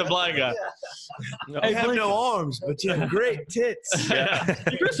 Yeah? the blind guy. You have no arms, but you have great tits. You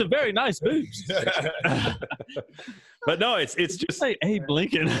got some very nice boobs. But no, it's just hey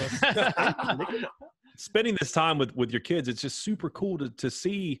Blinken. spending this time with your kids. It's just super cool to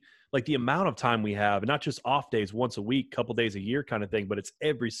see like the amount of time we have, and not just off days once a week, couple days a year kind of thing, but it's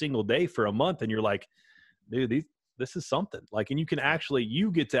every single day for a month. And you're like, dude, this is something like, and you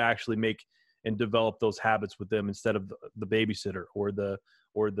get to actually make and develop those habits with them instead of the babysitter or the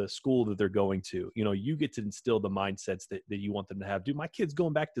school that they're going to. You get to instill the mindsets that you want them to have. Dude, my kids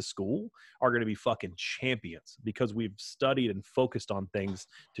going back to school are going to be fucking champions because we've studied and focused on things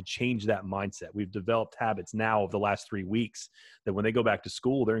to change that mindset. We've developed habits now of the last 3 weeks that when they go back to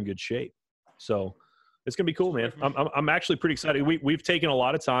school, they're in good shape. So it's going to be cool, man. I'm actually pretty excited. We've taken a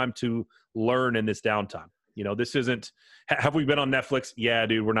lot of time to learn in this downtime. This isn't, have we been on Netflix? Yeah,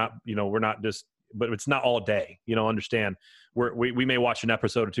 dude, we're not just, but it's not all day, understand we may watch an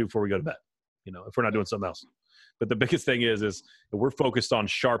episode or two before we go to bed, if we're not doing something else. But the biggest thing is that we're focused on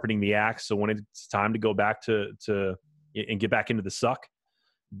sharpening the axe. So when it's time to go back to and get back into the suck,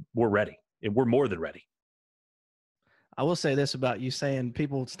 we're ready, and we're more than ready. I will say this about you saying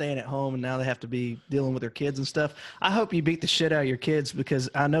people staying at home and now they have to be dealing with their kids and stuff. I hope you beat the shit out of your kids, because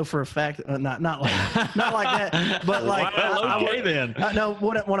I know for a fact, not like that, but like, then. No,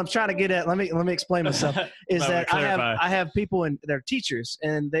 what I'm trying to get at, let me explain myself, is that I have people and they're teachers,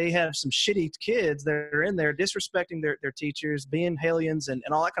 and they have some shitty kids that are in there disrespecting their teachers, being hellions and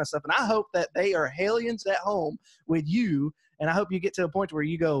all that kind of stuff. And I hope that they are hellions at home with you. And I hope you get to a point where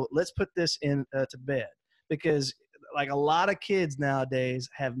you go, let's put this in to bed, because like a lot of kids nowadays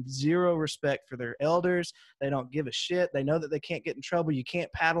have zero respect for their elders. They don't give a shit. They know that they can't get in trouble. You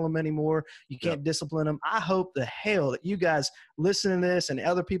can't paddle them anymore. You can't discipline them. I hope the hell that you guys listen to this and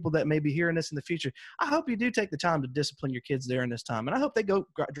other people that may be hearing this in the future, I hope you do take the time to discipline your kids during this time. And I hope they go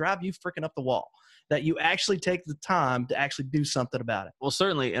drive you freaking up the wall, that you actually take the time to actually do something about it. Well,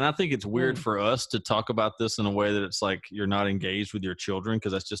 certainly. And I think it's weird for us to talk about this in a way that it's like you're not engaged with your children,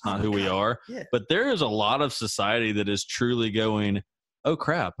 because that's just not who we are. Yeah. But there is a lot of society that is truly going, oh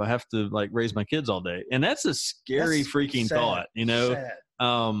crap, I have to like raise my kids all day. And that's a scary freaking thought, you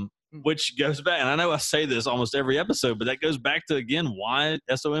know, which goes back. And I know I say this almost every episode, but that goes back to, again, why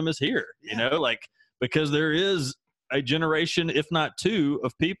SOM is here, you know, like, because there is a generation, if not two,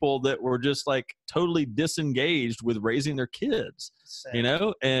 of people that were just like totally disengaged with raising their kids, you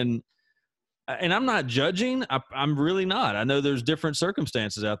know, and I'm not judging. I'm really not. I know there's different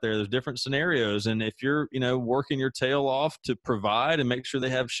circumstances out there. There's different scenarios. And if you're, you know, working your tail off to provide and make sure they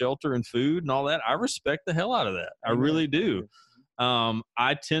have shelter and food and all that, I respect the hell out of that. I really do.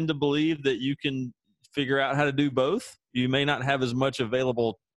 I tend to believe that you can figure out how to do both. You may not have as much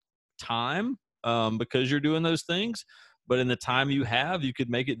available time because you're doing those things, but in the time you have, you could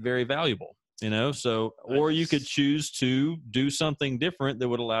make it very valuable. You know, so, or you could choose to do something different that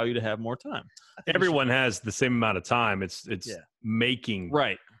would allow you to have more time. Everyone has the same amount of time. It's making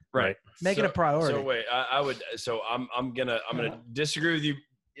right. Making a priority. So wait, I would. So I'm gonna disagree with you.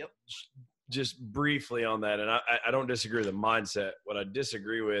 Just briefly on that, and I don't disagree with the mindset. What I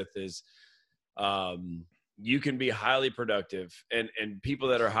disagree with is, you can be highly productive, and people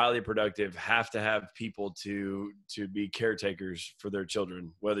that are highly productive have to have people to be caretakers for their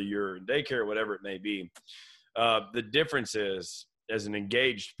children, whether you're in daycare or whatever it may be. The difference is, as an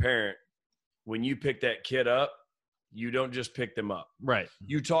engaged parent, when you pick that kid up, you don't just pick them up. Right.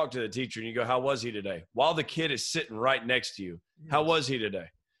 You talk to the teacher and you go, how was he today? While the kid is sitting right next to you, how was he today?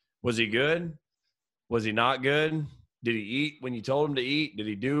 Was he good? Was he not good? Did he eat when you told him to eat? Did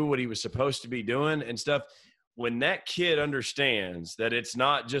he do what he was supposed to be doing and stuff? When that kid understands that it's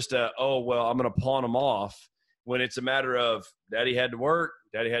not just oh, well, I'm going to pawn him off, when it's a matter of daddy had to work,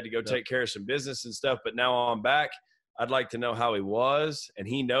 daddy had to go take care of some business and stuff, but now I'm back, I'd like to know how he was, and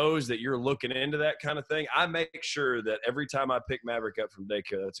he knows that you're looking into that kind of thing. I make sure that every time I pick Maverick up from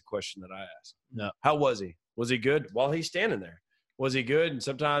daycare, that's a question that I ask. No. How was he? Was he good while he's standing there? Was he good? And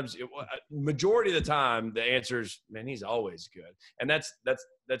sometimes, majority of the time, the answer is, man, he's always good. And that's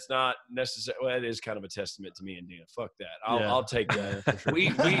not necessary. Well, it is kind of a testament to me and Dina. Fuck that. I'll take that. For sure.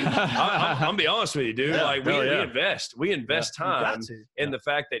 I'm gonna be honest with you, dude. Yeah, like we invest time in the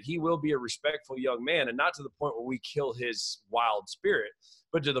fact that he will be a respectful young man, and not to the point where we kill his wild spirit,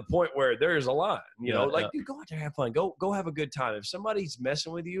 but to the point where there's a line. You know, dude, go out there, have fun. Go have a good time. If somebody's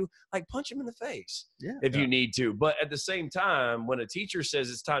messing with you, like, punch him in the face if you need to. But at the same time, when a teacher says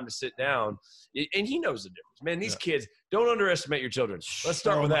it's time to sit down, and he knows the difference, man, these kids, don't underestimate your children. Let's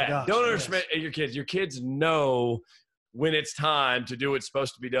start with that. Gosh, don't underestimate your kids. Your kids know when it's time to do what's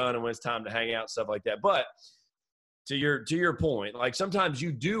supposed to be done and when it's time to hang out and stuff like that. But to your point, like, sometimes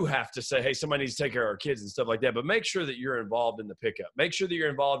you do have to say, hey, somebody needs to take care of our kids and stuff like that. But make sure that you're involved in the pickup. Make sure that you're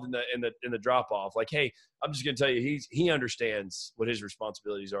involved in the drop off. Like, hey, I'm just gonna tell you, he understands what his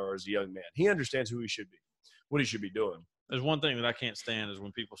responsibilities are as a young man. He understands who he should be, what he should be doing. There's one thing that I can't stand is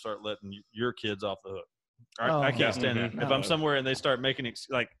when people start letting your kids off the hook. I can't stand that. If I'm somewhere and they start making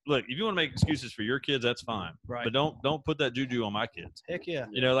look, if you want to make excuses for your kids, that's fine. Right. But don't put that juju on my kids. Heck yeah.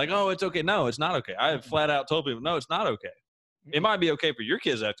 You know, like, oh, it's okay. No, it's not okay. I have flat out told people, no, it's not okay. It might be okay for your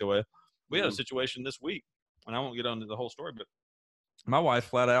kids to act away. We had a situation this week, and I won't get into the whole story, but my wife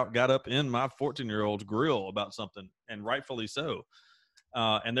flat out got up in my 14-year-old's grill about something, and rightfully so.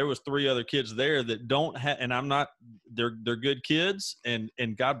 And there was 3 other kids there that don't have, and I'm not, they're good kids, and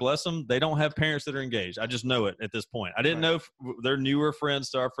God bless them. They don't have parents that are engaged. I just know it at this point. I didn't know if they're newer friends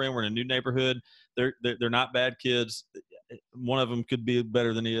to our friend. We're in a new neighborhood. They're not bad kids. One of them could be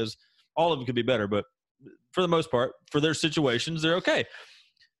better than he is. All of them could be better, but for the most part, for their situations, they're okay.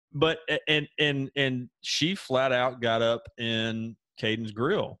 But, and she flat out got up in Caden's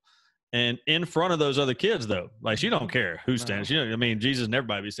grill. And in front of those other kids, though, like, she don't care who's standing. I mean, Jesus and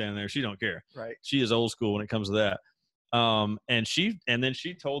everybody be standing there. She don't care. Right. She is old school when it comes to that. And then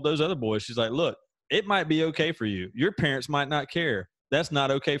she told those other boys, she's like, look, it might be okay for you. Your parents might not care. That's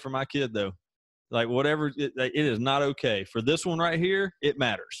not okay for my kid though. Like whatever, it is not okay. For this one right here, it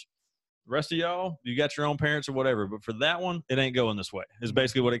matters. The rest of y'all, you got your own parents or whatever. But for that one, it ain't going this way. Is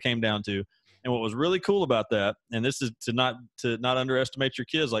basically what it came down to. And what was really cool about that, and this is to not underestimate your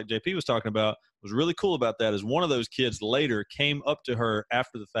kids like JP was talking about, was really cool about that is one of those kids later came up to her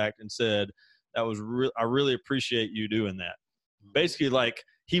after the fact and said, I really appreciate you doing that. Basically, like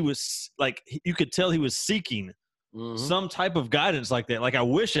he was like, you could tell he was seeking some type of guidance like that. Like, I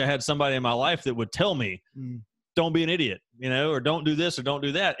wish I had somebody in my life that would tell me, don't be an idiot, or don't do this or don't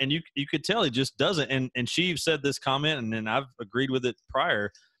do that. And you could tell he just doesn't. And she said this comment, and then I've agreed with it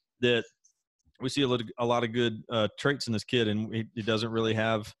prior, that we see a lot of good traits in this kid, and he doesn't really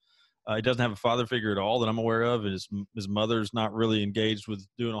have he doesn't have a father figure at all that I'm aware of. His mother's not really engaged with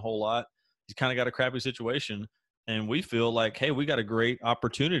doing a whole lot. He's kind of got a crappy situation, and we feel like, hey, we got a great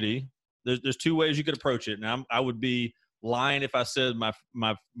opportunity. There's two ways you could approach it, and I would be lying if I said my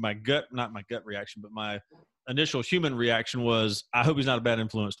gut, not my gut reaction, but my initial human reaction was, I hope he's not a bad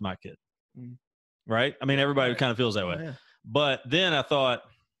influence to my kid. Right? I mean, everybody kind of feels that way. Yeah. But then I thought,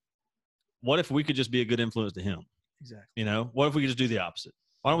 what if we could just be a good influence to him? Exactly. What if we could just do the opposite?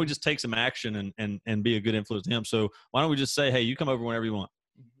 Why don't we just take some action and be a good influence to him? So why don't we just say, hey, you come over whenever you want,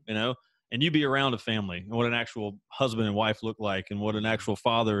 and you be around a family, and what an actual husband and wife look like, and what an actual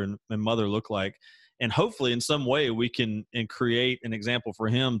father and mother look like. And hopefully in some way we can create an example for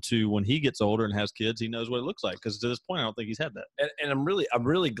him to, when he gets older and has kids, he knows what it looks like. Because to this point, I don't think he's had that. And I'm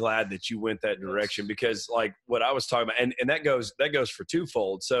really glad that you went that direction, because like what I was talking about, and that goes for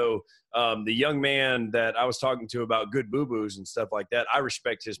twofold. So the young man that I was talking to about good boo-boos and stuff like that, I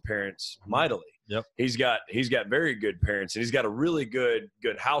respect his parents mightily. Yep. He's got very good parents, and he's got a really good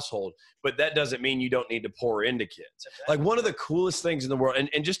household, but that doesn't mean you don't need to pour into kids. Like, one of the coolest things in the world,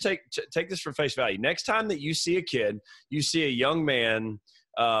 and just take this for face value. Next time that you see a kid, you see a young man,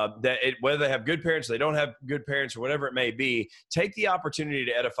 whether they have good parents, they don't have good parents, or whatever it may be, take the opportunity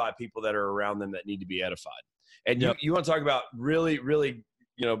to edify people that are around them that need to be edified. And you want to talk about really, really,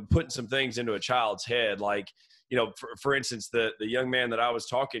 putting some things into a child's head, like, for instance, the young man that I was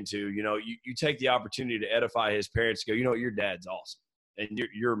talking to, you take the opportunity to edify his parents, go, your dad's awesome. And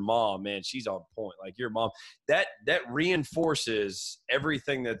your mom, man, she's on point. Like, your mom, that reinforces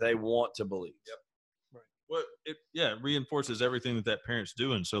everything that they want to believe. Yep. Right. Well, it reinforces everything that parent's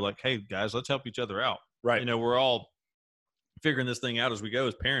doing. So like, hey guys, let's help each other out. Right. We're all figuring this thing out as we go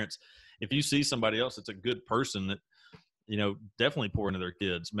as parents. If you see somebody else that's a good person that, definitely pour into their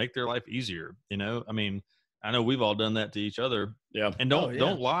kids, make their life easier. I mean, I know we've all done that to each other. Yeah. And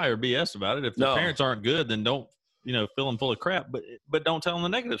don't lie or BS about it. If the parents aren't good, then don't, fill them full of crap, but don't tell them the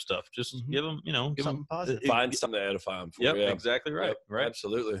negative stuff. Just give them, give something them positive. Find something to edify them for. Yep, exactly right. Yep, right.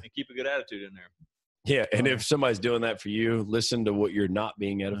 Absolutely. And keep a good attitude in there. Yeah. And if somebody's doing that for you, listen to what you're not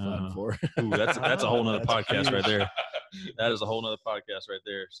being edified for. Ooh, that's a whole nother podcast right there. That is a whole nother podcast right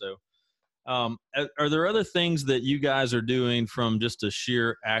there. So, are there other things that you guys are doing from just a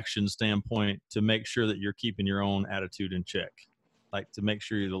sheer action standpoint to make sure that you're keeping your own attitude in check? Like, to make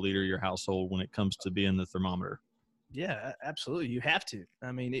sure you're the leader of your household when it comes to being the thermometer? Yeah, absolutely. You have to.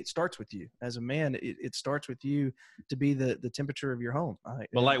 I mean, it starts with you. As a man, it starts with you to be the temperature of your home.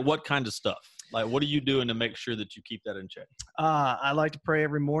 But like, what kind of stuff? Like, what are you doing to make sure that you keep that in check? I like to pray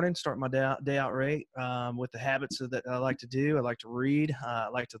every morning, start my day out right with the habits that I like to do. I like to read. I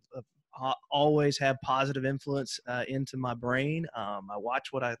like to always have positive influence into my brain. I watch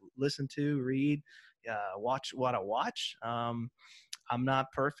what I listen to, read, watch what I watch. I'm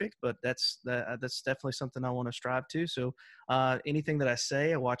not perfect, but that's definitely something I want to strive to. So anything that I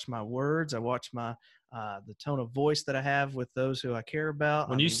say, I watch my words. I watch my the tone of voice that I have with those who I care about.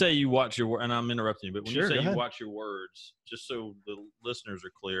 When you say you watch your word, and I'm interrupting you, but when Sure, you say go you ahead. watch your words, just so the listeners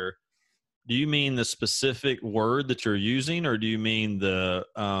are clear, do you mean the specific word that you're using, or do you mean the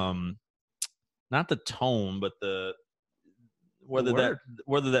not the tone, but whether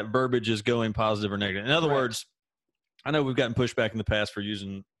that verbiage is going positive or negative? In other words, I know we've gotten pushback in the past for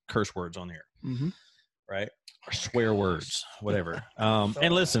using curse words on here, right? Or swear words, whatever.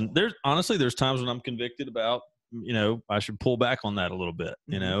 And listen, there's times when I'm convicted about, I should pull back on that a little bit,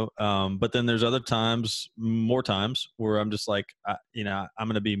 but then there's other times, more times, where I'm just like, I'm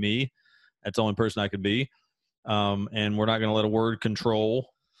going to be me. That's the only person I could be. And we're not going to let a word control,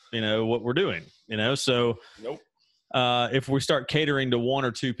 what we're doing, so nope. If we start catering to one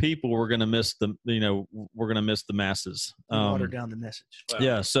or two people, we're going to miss the masses. Water down the message.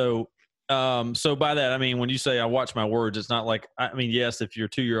 Yeah. So, So by that, I mean, when you say I watch my words, it's not like, I mean, yes, if your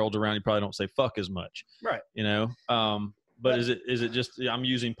 2-year-old's around, you probably don't say fuck as much. Right. You know? But is it just I'm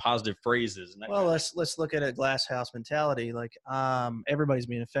using positive phrases? And well, let's look at a glass house mentality. Like everybody's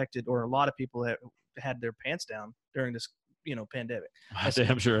being affected, or a lot of people that had their pants down during this pandemic. I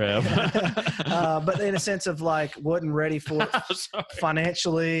damn sure have. But in a sense of like wasn't ready for it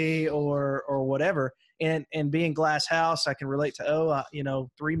financially or whatever. And being glass house, I can relate to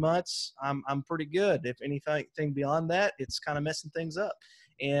 3 months. I'm pretty good. If anything beyond that, it's kind of messing things up.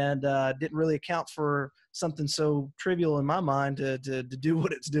 And didn't really account for something so trivial in my mind to do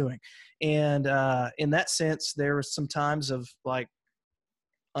what it's doing. And in that sense, there was some times of like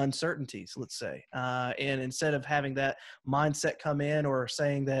uncertainties, let's say. And instead of having that mindset come in or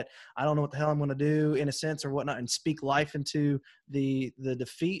saying that I don't know what the hell I'm going to do in a sense or whatnot and speak life into the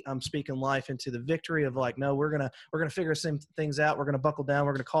defeat, I'm speaking life into the victory of like, no, we're going to figure some things out. We're going to buckle down.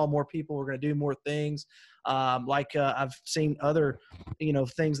 We're going to call more people. We're going to do more things. I've seen other,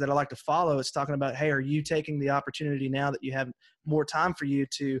 things that I like to follow. It's talking about, hey, are you taking the opportunity now that you have more time for you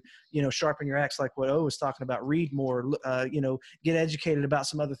to, sharpen your axe, like what O was talking about, read more, get educated about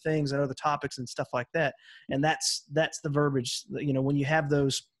some other things and other topics and stuff like that. And that's the verbiage, when you have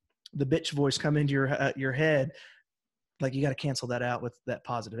the bitch voice come into your head, like you got to cancel that out with that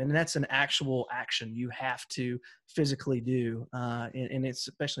positive. And that's an actual action you have to physically do. And it's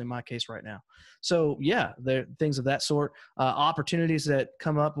especially in my case right now. So yeah, there are things of that sort, opportunities that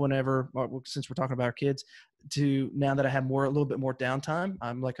come up since we're talking about our kids, to now that I have a little bit more downtime,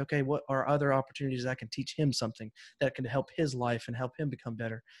 I'm like, okay, what are other opportunities I can teach him something that can help his life and help him become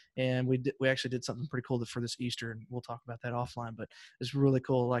better? And we actually did something pretty cool for this Easter, and we'll talk about that offline, but it's really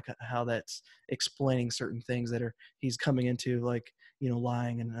cool, like how that's explaining certain things that he's coming into, like,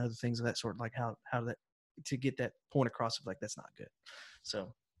 lying and other things of that sort, like how that, to get that point across of like, that's not good.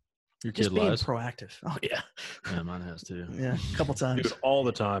 So your kid just being lies. Proactive. Oh yeah. Yeah, mine has too. Yeah, a couple times. Dude, all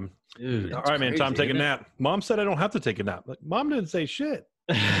the time. Dude, all right, man, time to take a nap. Mom said I don't have to take a nap. Like, Mom didn't say shit.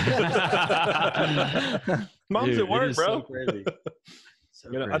 Mom's at work, bro. So crazy.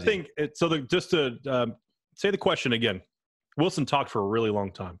 I think just to say the question again. Wilson talked for a really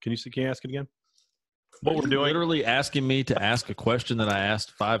long time. Can you ask it again? What we're doing? Literally asking me to ask a question that I asked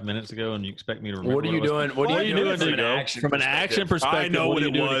 5 minutes ago, and you expect me to remember. What are you doing? What are you doing from an action perspective? I know what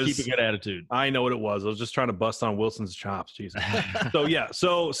it was. To keep a good attitude. I know what it was. I was just trying to bust on Wilson's chops. Jesus. So yeah.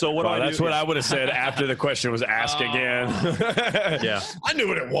 So what? Well, that's what I would have said after the question was asked again. Yeah. I knew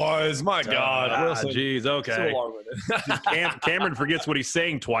what it was. My God. Wilson. Jeez. Okay. So long with it. Cameron forgets what he's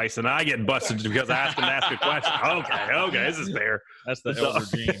saying twice, and I get busted because I asked him to ask a question. Okay. This is fair. That's the elder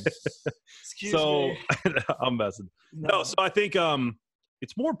gene. Excuse me. I'm messing. No, so I think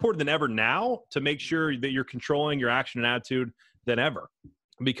it's more important than ever now to make sure that you're controlling your action and attitude than ever.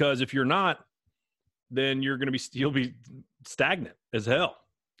 Because if you're not, then you'll be stagnant as hell.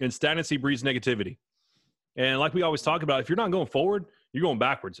 And stagnancy breeds negativity. And like we always talk about, if you're not going forward, you're going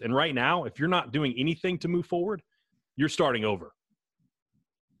backwards. And right now, if you're not doing anything to move forward, you're starting over.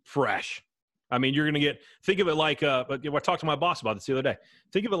 Fresh. I mean, you're going to think of it like, I talked to my boss about this the other day.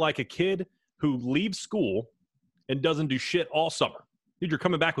 Think of it like a kid who leaves school and doesn't do shit all summer. Dude, you're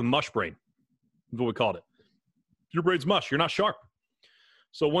coming back with mush brain. That's what we called it. Your brain's mush. You're not sharp.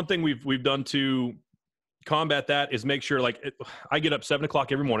 So one thing we've done to combat that is make sure, I get up 7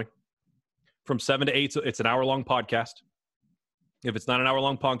 o'clock every morning. From 7 to 8, it's an hour-long podcast. If it's not an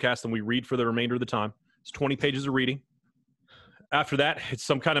hour-long podcast, then we read for the remainder of the time. It's 20 pages of reading. After that, it's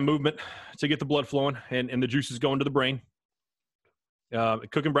some kind of movement to get the blood flowing and the juices going to the brain.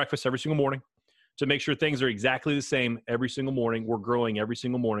 Cooking breakfast every single morning to make sure things are exactly the same every single morning. We're growing every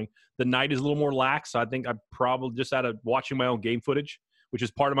single morning. The night is a little more lax. I think I probably just out of watching my own game footage, which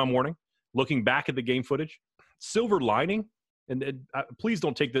is part of my morning, looking back at the game footage. Silver lining, and please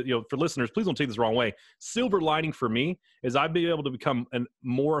don't take for listeners, please don't take this the wrong way. Silver lining for me is I've been able to become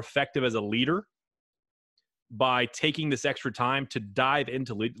more effective as a leader by taking this extra time to dive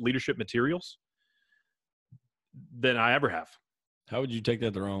into leadership materials than I ever have. How would you take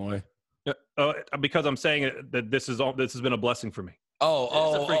that the wrong way? Because I'm saying that this has been a blessing for me.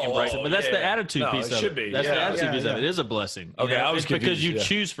 But that's the attitude piece of it. Should be. That's the attitude piece of it. It is a blessing. Okay, I was confused. Because you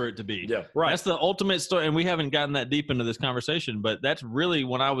choose for it to be. Yeah, right. That's the ultimate story, and we haven't gotten that deep into this conversation, but that's really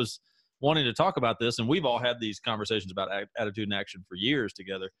when I was wanting to talk about this, and we've all had these conversations about attitude and action for years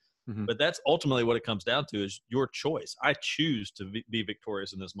together. Mm-hmm. But that's ultimately what it comes down to is your choice. I choose to be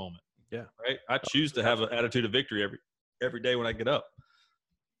victorious in this moment. Yeah. Right? I choose to have an attitude of victory every day when I get up.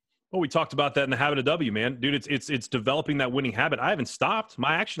 Well, we talked about that in the Habit of W, man. Dude, it's developing that winning habit. I haven't stopped.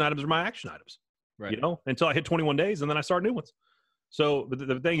 My action items are my action items. Right. Until I hit 21 days, and then I start new ones. So but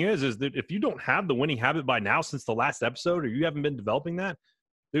the thing is that if you don't have the winning habit by now since the last episode, or you haven't been developing that,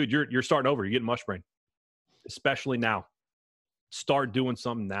 dude, you're starting over. You're getting mush brain, especially now. Start doing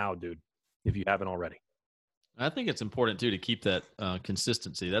something now, dude, if you haven't already. I think it's important too to keep that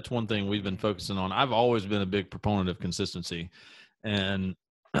consistency. That's one thing we've been focusing on. I've always been a big proponent of consistency, and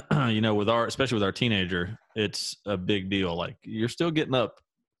especially with our teenager, it's a big deal. Like, you're still getting up.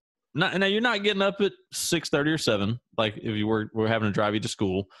 Now you're not getting up at 6:30 or 7, like if you were having to drive you to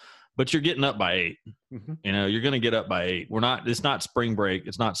school, but you're getting up by 8. Mm-hmm. You're going to get up by 8. It's not spring break.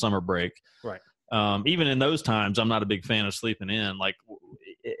 It's not summer break. Right. Even in those times, I'm not a big fan of sleeping in. Like,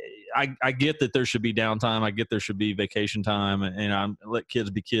 I get that there should be downtime. I get there should be vacation time, and I let kids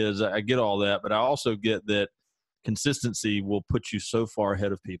be kids. I get all that, but I also get that consistency will put you so far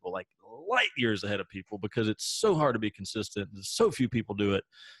ahead of people, like light years ahead of people, because it's so hard to be consistent. So few people do it.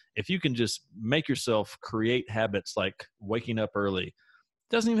 If you can just make yourself create habits like waking up early, it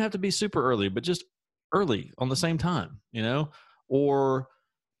doesn't even have to be super early, but just early on the same time, or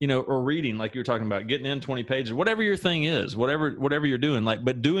reading, like you were talking about, getting in 20 pages, whatever your thing is, whatever you're doing,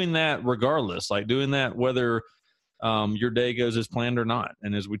 but doing that regardless, like doing that whether your day goes as planned or not.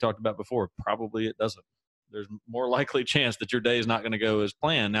 And as we talked about before, probably it doesn't. There's more likely chance that your day is not going to go as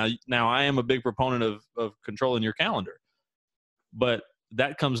planned. Now I am a big proponent of controlling your calendar, but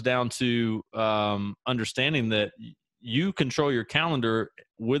that comes down to understanding that you control your calendar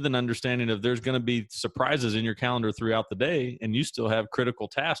with an understanding of there's going to be surprises in your calendar throughout the day, and you still have critical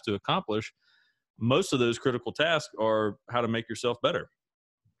tasks to accomplish. Most of those critical tasks are how to make yourself better.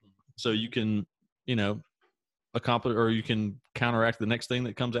 So you can, accomplish, or you can counteract the next thing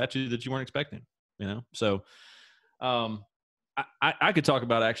that comes at you that you weren't expecting, So I could talk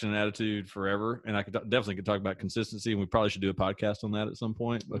about action and attitude forever, and I definitely could talk about consistency, and we probably should do a podcast on that at some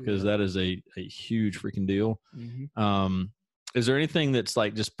point, because that is a huge freaking deal. Mm-hmm. Is there anything that's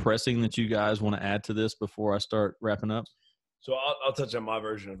like just pressing that you guys want to add to this before I start wrapping up? So I'll touch on my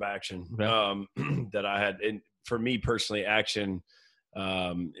version of action that I had. And for me personally, action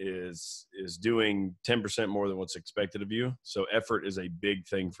is doing 10% more than what's expected of you. So effort is a big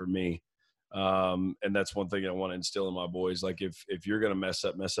thing for me. And that's one thing I want to instill in my boys. Like, if you're going to mess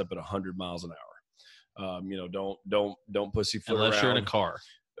up at 100 miles an hour. Don't pussyfoot around. Unless you're in a car.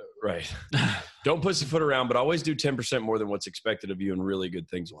 Right. Don't pussyfoot around, but always do 10% more than what's expected of you, and really good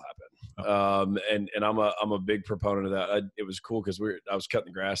things will happen. And I'm a big proponent of that. It was cool because I was cutting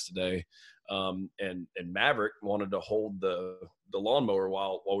the grass today, and Maverick wanted to hold the lawnmower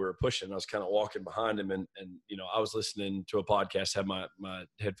while we were pushing. I was kind of walking behind him, and I was listening to a podcast, had my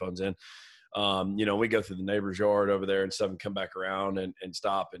headphones in. We go through the neighbor's yard over there and stuff, and come back around and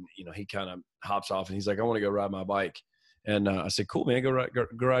stop. And, he kind of hops off, and he's like, I want to go ride my bike. And I said, cool, man, go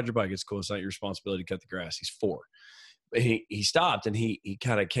ride your bike. It's cool. It's not your responsibility to cut the grass. He's 4. But he stopped, and he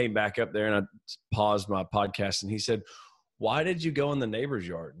kind of came back up there, and I paused my podcast, and he said, why did you go in the neighbor's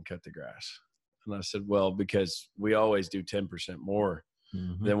yard and cut the grass? And I said, well, because we always do 10% more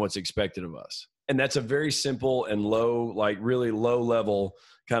than what's expected of us. And that's a very simple and low, like really low level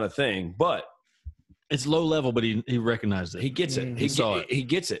kind of thing. But it's low level, but he recognized it. He gets it. He saw it. He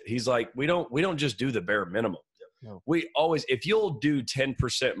gets it. He's like, we don't just do the bare minimum. No. We always, if you'll do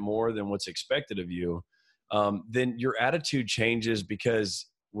 10% more than what's expected of you, then your attitude changes, because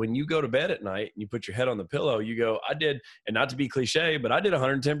when you go to bed at night and you put your head on the pillow, you go, I did, and not to be cliche, but I did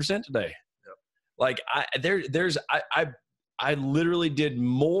 110% today. Yep. Like I literally did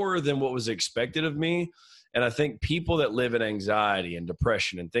more than what was expected of me. And I think people that live in anxiety and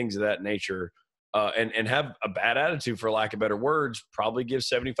depression and things of that nature, and have a bad attitude, for lack of better words, probably give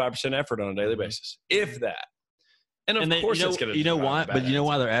 75% effort on a daily basis, if that. And of course, it's going to. You know why? But you know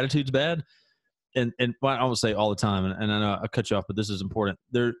why their attitude's bad? And I won't say all the time. And I know I cut you off, but this is important.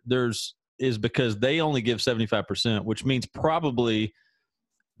 There's because they only give 75%, which means probably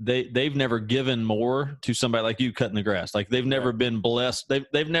they've never given more to somebody like you cutting the grass. Like, they've never been blessed.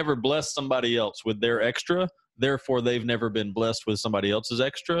 They've never blessed somebody else with their extra. Therefore, they've never been blessed with somebody else's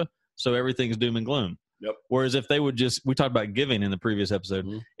extra. So everything's doom and gloom. Yep. Whereas if they would we talked about giving in the previous episode,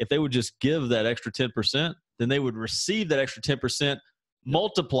 if they would just give that extra 10%, then they would receive that extra 10%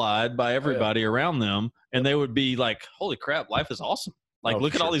 multiplied by everybody around them. And they would be like, holy crap, life is awesome. Like,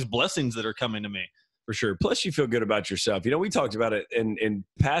 look at all these blessings that are coming to me. For sure. Plus, you feel good about yourself. We talked about it in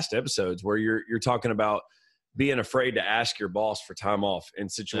past episodes where you're talking about being afraid to ask your boss for time off in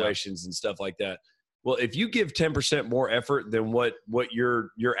situations and stuff like that. Well, if you give 10% more effort than what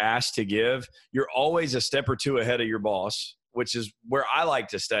you're asked to give, you're always a step or two ahead of your boss. which is where I like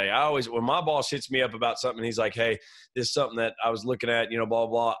to stay. I always, when my boss hits me up about something, he's like, hey, this is something that I was looking at, blah, blah,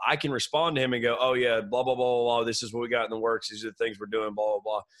 blah. I can respond to him and go, oh yeah, blah, blah, blah, blah. This is what we got in the works. These are the things we're doing, blah, blah,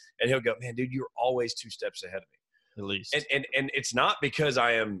 blah. And he'll go, man, dude, you're always 2 steps ahead of me. At least. And it's not because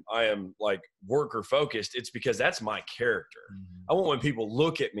I am like worker focused. It's because that's my character. Mm-hmm. I want when people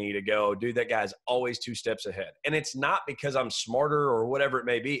look at me to go, dude, that guy's always 2 steps ahead. And it's not because I'm smarter or whatever it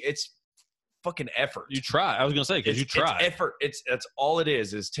may be. It's fucking effort. You try. I was going to say, because you try. It's effort. That's all it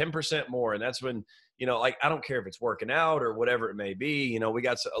is 10% more. And that's when, like, I don't care if it's working out or whatever it may be, we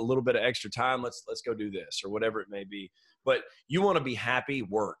got a little bit of extra time. Let's go do this or whatever it may be. But you want to be happy,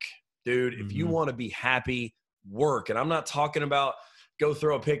 work, dude. Mm-hmm. If you want to be happy, work. And I'm not talking about go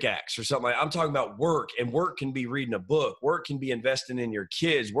throw a pickaxe or something. I'm talking about work, and work can be reading a book. Work can be investing in your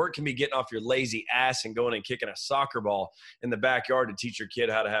kids. Work can be getting off your lazy ass and going and kicking a soccer ball in the backyard to teach your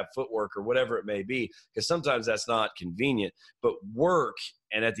kid how to have footwork or whatever it may be. Because sometimes that's not convenient, but work.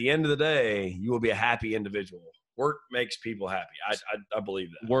 And at the end of the day, you will be a happy individual. Work makes people happy. I believe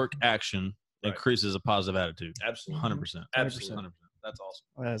that. Work action increases a positive attitude. Absolutely. 100%. Absolutely. 100%. That's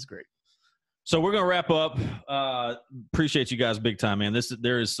awesome. That's great. So we're going to wrap up. Appreciate you guys big time, man.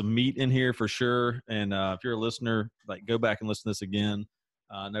 There is some meat in here for sure. And if you're a listener, like, go back and listen to this again.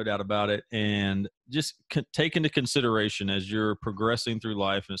 No doubt about it. And just take into consideration as you're progressing through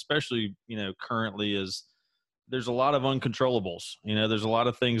life, and especially, currently, is there's a lot of uncontrollables. There's a lot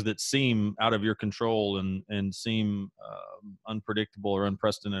of things that seem out of your control and seem unpredictable or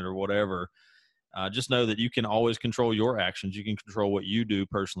unprecedented or whatever. Just know that you can always control your actions. You can control what you do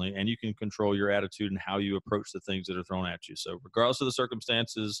personally, and you can control your attitude and how you approach the things that are thrown at you. So regardless of the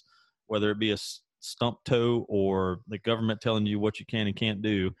circumstances, whether it be a stump toe or the government telling you what you can and can't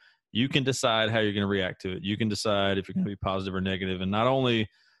do, you can decide how you're going to react to it. You can decide if you're going to be positive or negative. And not only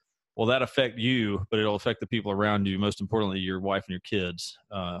will that affect you, but it'll affect the people around you, most importantly, your wife and your kids.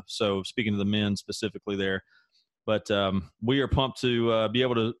 So speaking to the men specifically there, but we are pumped to be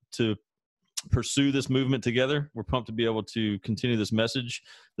able to pursue this movement together. We're pumped to be able to continue this message.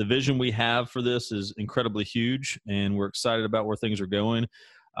 The vision we have for this is incredibly huge, and we're excited about where things are going.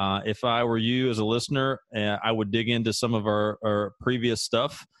 If I were you as a listener, I would dig into some of our previous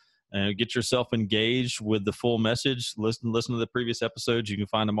stuff and get yourself engaged with the full message. Listen to the previous episodes. You can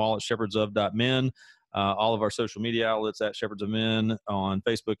find them all at shepherdsof.men. All of our social media outlets at Shepherds of Men on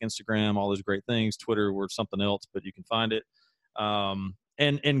Facebook, Instagram, all those great things. Twitter, we're something else, but you can find it.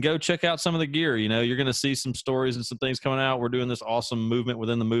 And go check out some of the gear. You're going to see some stories and some things coming out. We're doing this awesome movement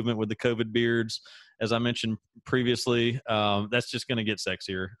within the movement with the COVID beards. As I mentioned previously, that's just going to get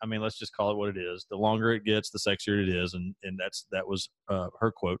sexier. I mean, let's just call it what it is. The longer it gets, the sexier it is. And that was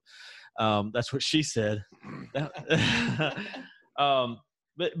her quote. That's what she said. But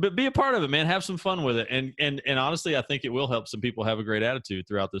be a part of it, man. Have some fun with it. And honestly, I think it will help some people have a great attitude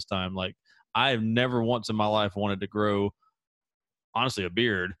throughout this time. Like, I have never once in my life wanted to grow, honestly, a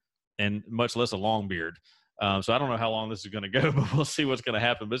beard, and much less a long beard. So I don't know how long this is going to go, but we'll see what's going to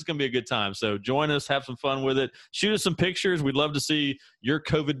happen. But it's going to be a good time. So join us, have some fun with it. Shoot us some pictures. We'd love to see your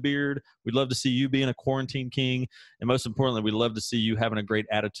COVID beard. We'd love to see you being a quarantine king. And most importantly, we'd love to see you having a great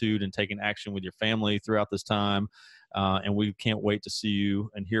attitude and taking action with your family throughout this time. And we can't wait to see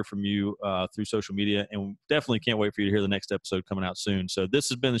you and hear from you through social media. And we definitely can't wait for you to hear the next episode coming out soon. So this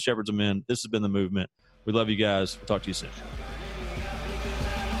has been the Shepherds of Men. This has been the movement. We love you guys. We'll talk to you soon.